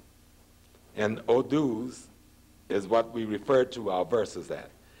 And Odus is what we refer to our verses at.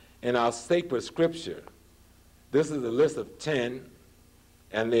 In our sacred scripture, this is a list of 10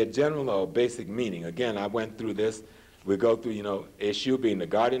 and their general or basic meaning. Again, I went through this. We go through, Eshu being the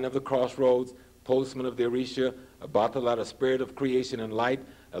guardian of the crossroads, postman of the Orisha, Abatala, the spirit of creation and light,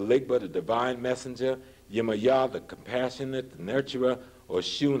 Aligba, the divine messenger, Yemaya, the compassionate, the nurturer,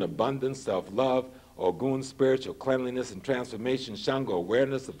 Oshun, abundance, self-love, Ogun, spiritual cleanliness and transformation, Shango,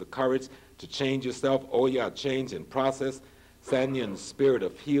 awareness of the courage to change yourself, Oya, change and process, Sanyan, spirit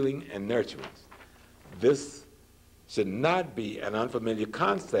of healing and nurturance. This should not be an unfamiliar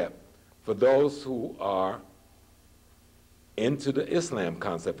concept for those who are into the Islam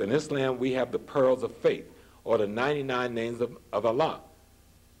concept. In Islam, we have the pearls of faith, or the 99 names of Allah.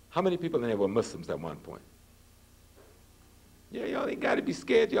 How many people in there were Muslims at one point? Yeah, y'all ain't got to be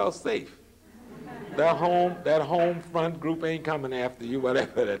scared, y'all safe. That home front group ain't coming after you,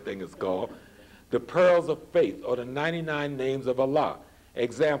 whatever that thing is called. The pearls of faith, or the 99 names of Allah.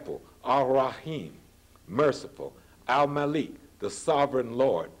 Example, Ar-Rahim, merciful. Al-Malik, the sovereign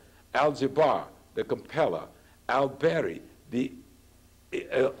Lord. Al-Jabbar, the compeller. Al-Bari, the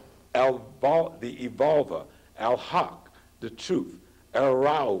evolver. Al-Haq, the truth.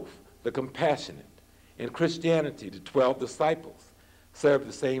 Al-Rauf, the compassionate. In Christianity, the 12 disciples serve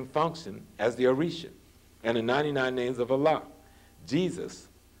the same function as the Orisha and the 99 names of Allah. Jesus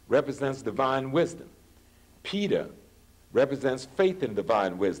represents divine wisdom. Peter represents faith in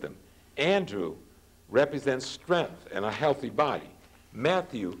divine wisdom. Andrew represents strength and a healthy body.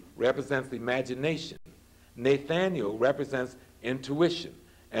 Matthew represents the imagination. Nathaniel represents intuition.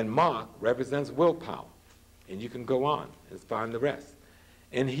 And Mark represents willpower. And you can go on and find the rest.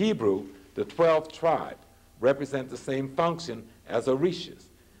 In Hebrew, the 12 tribes represent the same function as Orishas,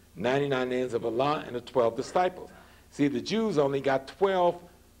 99 names of Allah and the 12 disciples. See, the Jews only got 12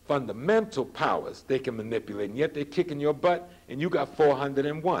 fundamental powers they can manipulate, and yet they're kicking your butt, and you got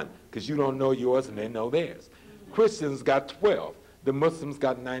 401, because you don't know yours and they know theirs. Christians got 12. The Muslims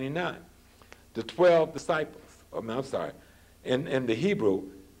got 99. The 12 disciples, I'm sorry, in the Hebrew,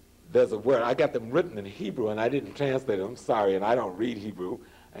 there's a word, I got them written in Hebrew, and I didn't translate it. I'm sorry, and I don't read Hebrew,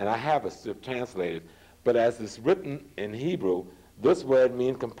 and I have a strip translated. But as it's written in Hebrew, this word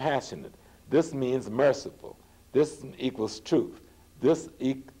means compassionate. This means merciful. This equals truth. This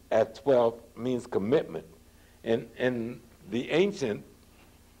at 12 means commitment. And in the ancient,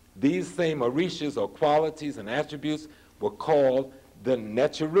 these same orishas or qualities and attributes were called the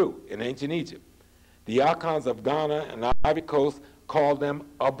Necheru in ancient Egypt. The archons of Ghana and Ivory Coast called them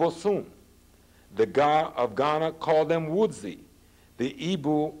Abosun. The Ga of Ghana called them Wudzi. The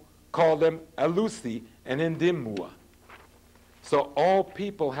Ibu called them Alusi and Ndimua. So all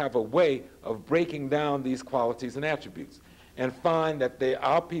people have a way of breaking down these qualities and attributes and find that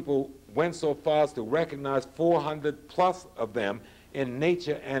our people went so far as to recognize 400 plus of them in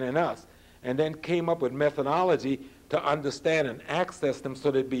nature and in us, and then came up with methodology to understand and access them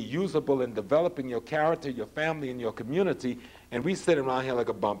so they'd be usable in developing your character, your family, and your community, and we sit around here like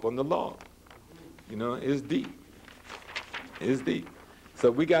a bump on the log. It's deep. It's deep.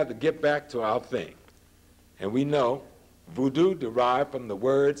 So we got to get back to our thing. And we know voodoo derived from the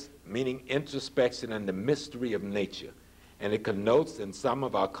words meaning introspection and the mystery of nature. And it connotes in some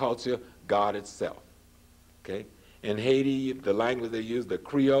of our culture God itself. Okay? In Haiti, the language they use, the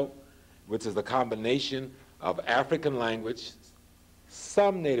Creole, which is a combination of African language,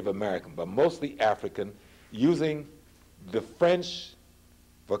 some Native American, but mostly African, using the French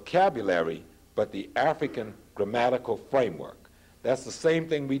vocabulary, but the African grammatical framework. That's the same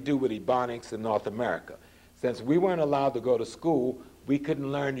thing we do with Ebonics in North America. Since we weren't allowed to go to school, we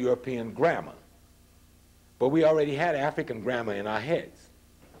couldn't learn European grammar. But we already had African grammar in our heads.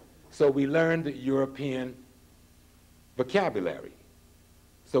 So we learned European vocabulary.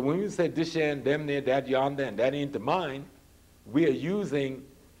 So when we say this and them there, that yonder, and that ain't the mine, we are using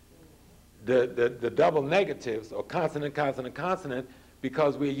the double negatives, or consonant, consonant, consonant,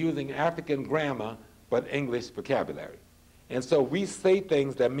 because we're using African grammar but English vocabulary. And so we say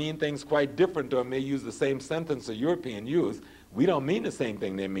things that mean things quite different, or may use the same sentence a European use. We don't mean the same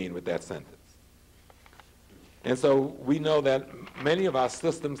thing they mean with that sentence. And so we know that many of our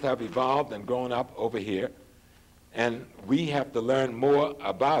systems have evolved and grown up over here, and we have to learn more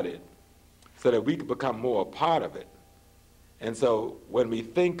about it so that we can become more a part of it. And so when we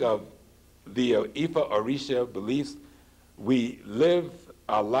think of the Ifa Orisha beliefs, we live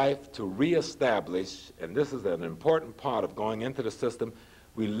our life to reestablish, and this is an important part of going into the system,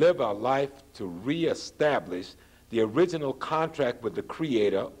 we live our life to reestablish the original contract with the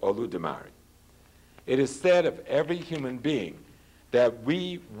Creator, Oludumare. It is said of every human being that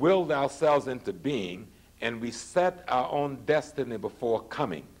we willed ourselves into being, and we set our own destiny before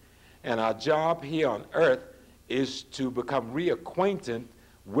coming. And our job here on earth is to become reacquainted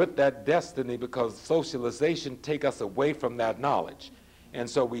with that destiny, because socialization takes us away from that knowledge. And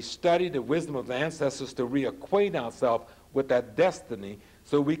so we study the wisdom of the ancestors to reacquaint ourselves with that destiny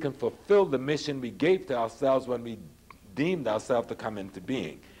so we can fulfill the mission we gave to ourselves when we deemed ourselves to come into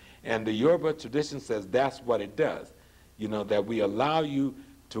being. And the Yoruba tradition says that's what it does. You know, that we allow you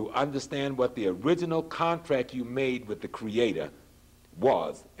to understand what the original contract you made with the Creator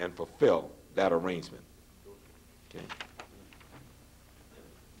was and fulfill that arrangement. Okay.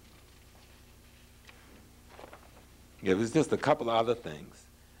 Yeah, there's just a couple other things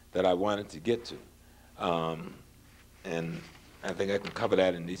that I wanted to get to. And I think I can cover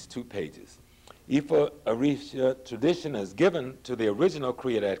that in these 2 pages. Ifa Orisha tradition is given to the original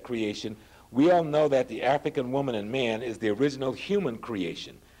Creator at creation. We all know that the African woman and man is the original human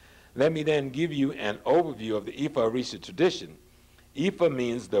creation. Let me then give you an overview of the Ifa Orisha tradition. Ifa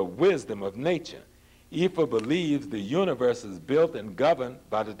means the wisdom of nature. Ifa believes the universe is built and governed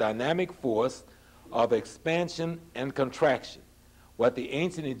by the dynamic force of expansion and contraction, what the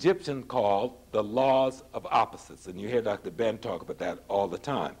ancient Egyptians called the laws of opposites. And you hear Dr. Ben talk about that all the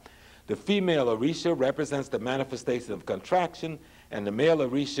time. The female Orisha represents the manifestation of contraction, and the male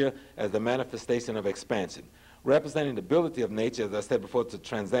Orisha as the manifestation of expansion, representing the ability of nature, as I said before, to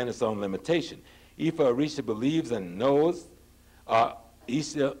transcend its own limitation. Ifa Orisha believes and knows, Ifa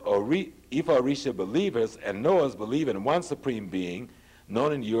Orisha believers and knowers believe in one supreme being,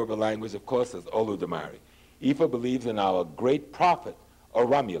 known in Yoruba language, of course, as Oludumare. Ifa believes in our great prophet,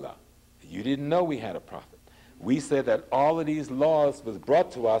 Orunmila. You didn't know we had a prophet. We said that all of these laws was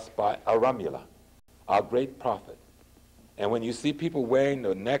brought to us by Orunmila, our great prophet. And when you see people wearing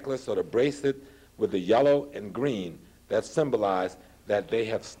the necklace or the bracelet with the yellow and green, that symbolize that they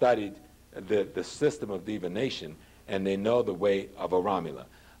have studied the system of divination and they know the way of Orunmila.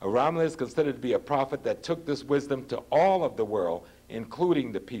 Orunmila is considered to be a prophet that took this wisdom to all of the world,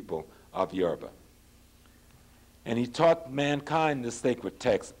 including the people of Yoruba. And he taught mankind the sacred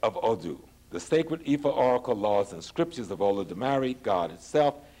text of Odu, the sacred Ifa oracle laws and scriptures of Oludumare, God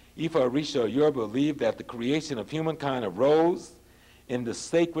itself. Ifa Orisha Yoruba believed that the creation of humankind arose in the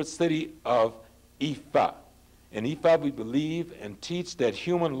sacred city of Ifa. In Ifa we believe and teach that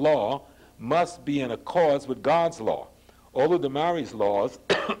human law must be in accord with God's law, Oludumare's laws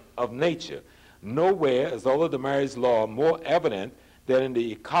of nature. Nowhere is Oludumare's law more evident than in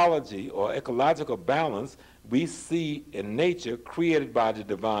the ecology or ecological balance we see in nature created by the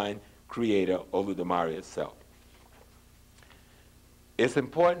divine Creator, Oludumare itself. It's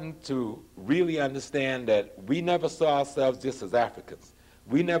important to really understand that we never saw ourselves just as Africans.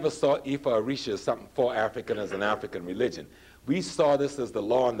 We never saw Ifa Orisha as something for African, as an African religion. We saw this as the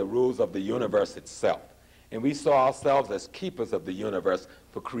law and the rules of the universe itself. And we saw ourselves as keepers of the universe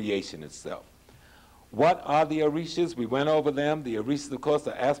for creation itself. What are the Orishas? We went over them. The Orishas, of course,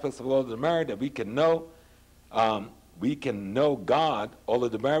 are aspects of Oludumare that we can know. We can know God,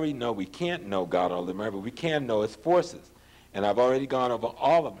 Oludumare. No, we can't know God, Oludumare, but we can know His forces. And I've already gone over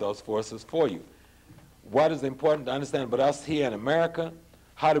all of those forces for you. What is important to understand about us here in America?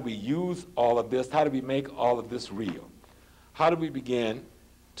 How do we use all of this? How do we make all of this real? How do we begin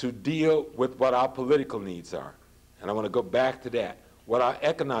to deal with what our political needs are? And I want to go back to that. What our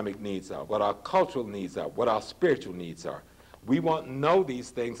economic needs are, what our cultural needs are, what our spiritual needs are. We won't know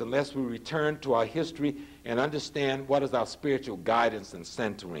these things unless we return to our history and understand what is our spiritual guidance and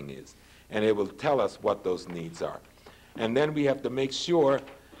centering is. And it will tell us what those needs are. And then we have to make sure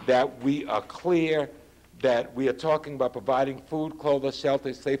that we are clear that we are talking about providing food, clothing,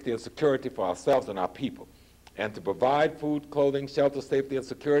 shelter, safety, and security for ourselves and our people. And to provide food, clothing, shelter, safety, and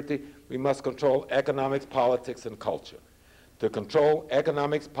security, we must control economics, politics, and culture. To control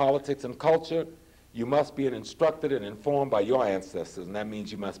economics, politics, and culture, You must be instructed and informed by your ancestors, and that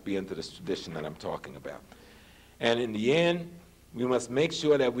means you must be into this tradition that I'm talking about. And in the end, we must make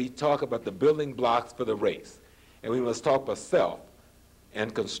sure that we talk about the building blocks for the race. And we must talk about self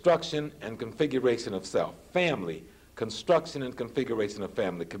and construction and configuration of self. Family, construction and configuration of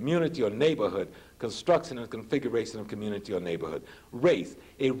family. Community or neighborhood, construction and configuration of community or neighborhood. Race,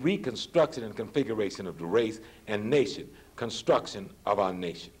 a reconstruction and configuration of the race. And nation, construction of our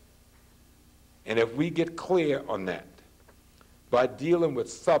nation. And if we get clear on that, by dealing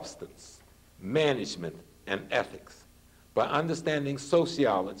with substance, management, and ethics, by understanding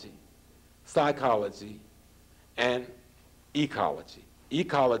sociology, psychology, and ecology.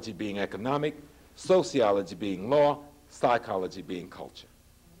 Ecology being economic, sociology being law, psychology being culture.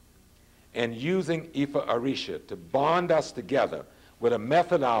 And using Ifa Arisha to bond us together with a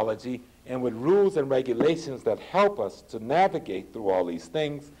methodology and with rules and regulations that help us to navigate through all these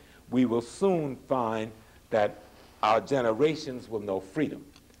things, we will soon find that our generations will know freedom.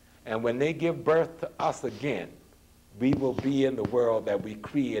 And when they give birth to us again, we will be in the world that we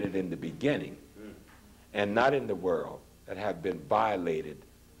created in the beginning, and not in the world that have been violated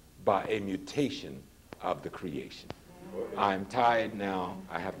by a mutation of the creation. I'm tired now.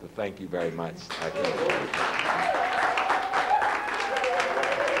 I have to thank you very much. I can't.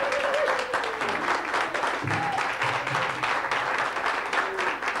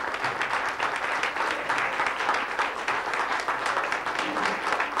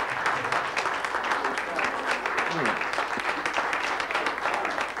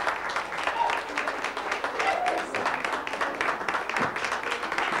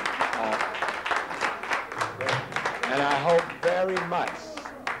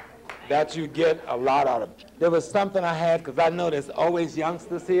 That you get a lot out of. There was something I had, because I know there's always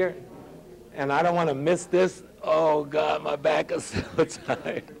youngsters here, and I don't want to miss this. Oh, God, my back is so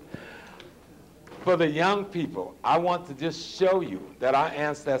tired. For the young people, I want to just show you that our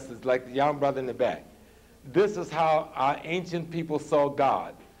ancestors, like the young brother in the back, this is how our ancient people saw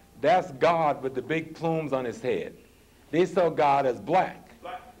God. That's God with the big plumes on his head. They saw God as black.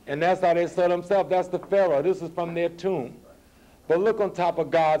 And that's how they saw themselves. That's the Pharaoh. This is from their tomb. But look on top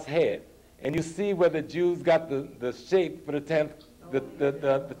of God's head, and you see where the Jews got the shape for the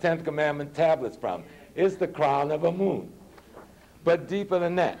 10th commandment tablets from. It's the crown of a moon. But deeper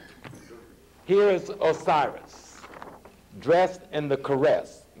than that, here is Osiris, dressed in the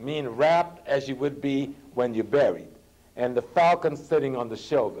caress, meaning wrapped as you would be when you're buried, and the falcon sitting on the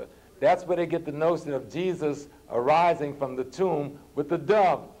shoulder. That's where they get the notion of Jesus arising from the tomb with the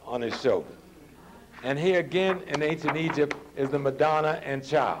dove on his shoulder. And here again in ancient Egypt is the Madonna and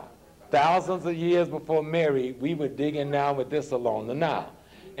Child. Thousands of years before Mary, we were digging down with this along the Nile.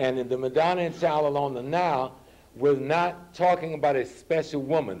 And in the Madonna and Child along the Nile, we're not talking about a special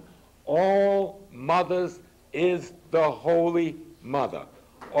woman. All mothers is the Holy Mother.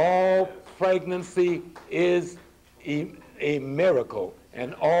 All pregnancy is a miracle,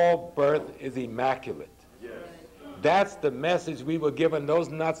 and all birth is immaculate. That's the message we were given. Those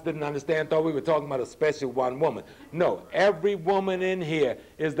nuts didn't understand, thought we were talking about a special one woman. No, every woman in here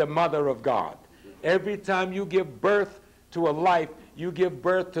is the mother of God. Every time you give birth to a life, you give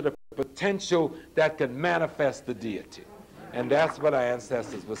birth to the potential that can manifest the deity. And that's what our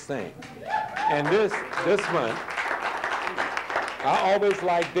ancestors were saying. And this one, I always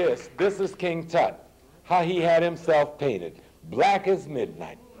like this. This is King Tut, how he had himself painted, black as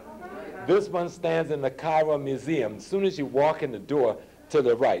midnight. This one stands in the Cairo Museum as soon as you walk in the door to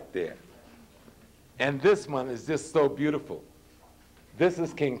the right there. And this one is just so beautiful. This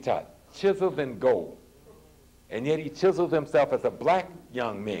is King Tut, chiseled in gold. And yet he chiseled himself as a black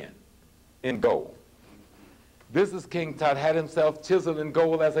young man in gold. This is King Tut, had himself chiseled in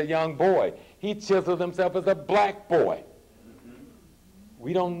gold as a young boy. He chiseled himself as a black boy.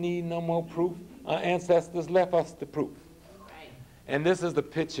 We don't need no more proof. Our ancestors left us the proof. And this is the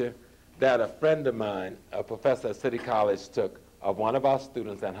picture that a friend of mine, a professor at City College, took of one of our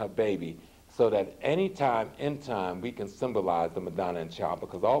students and her baby, so that any time in time we can symbolize the Madonna and Child,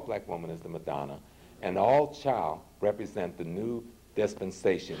 because all black woman is the Madonna, and all child represent the new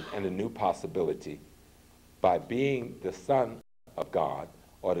dispensation and the new possibility. By being the son of God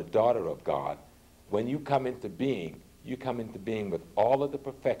or the daughter of God, when you come into being, you come into being with all of the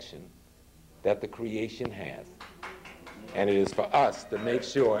perfection that the creation has. And it is for us to make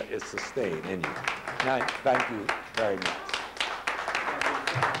sure it's sustained in you. Now, thank you very much.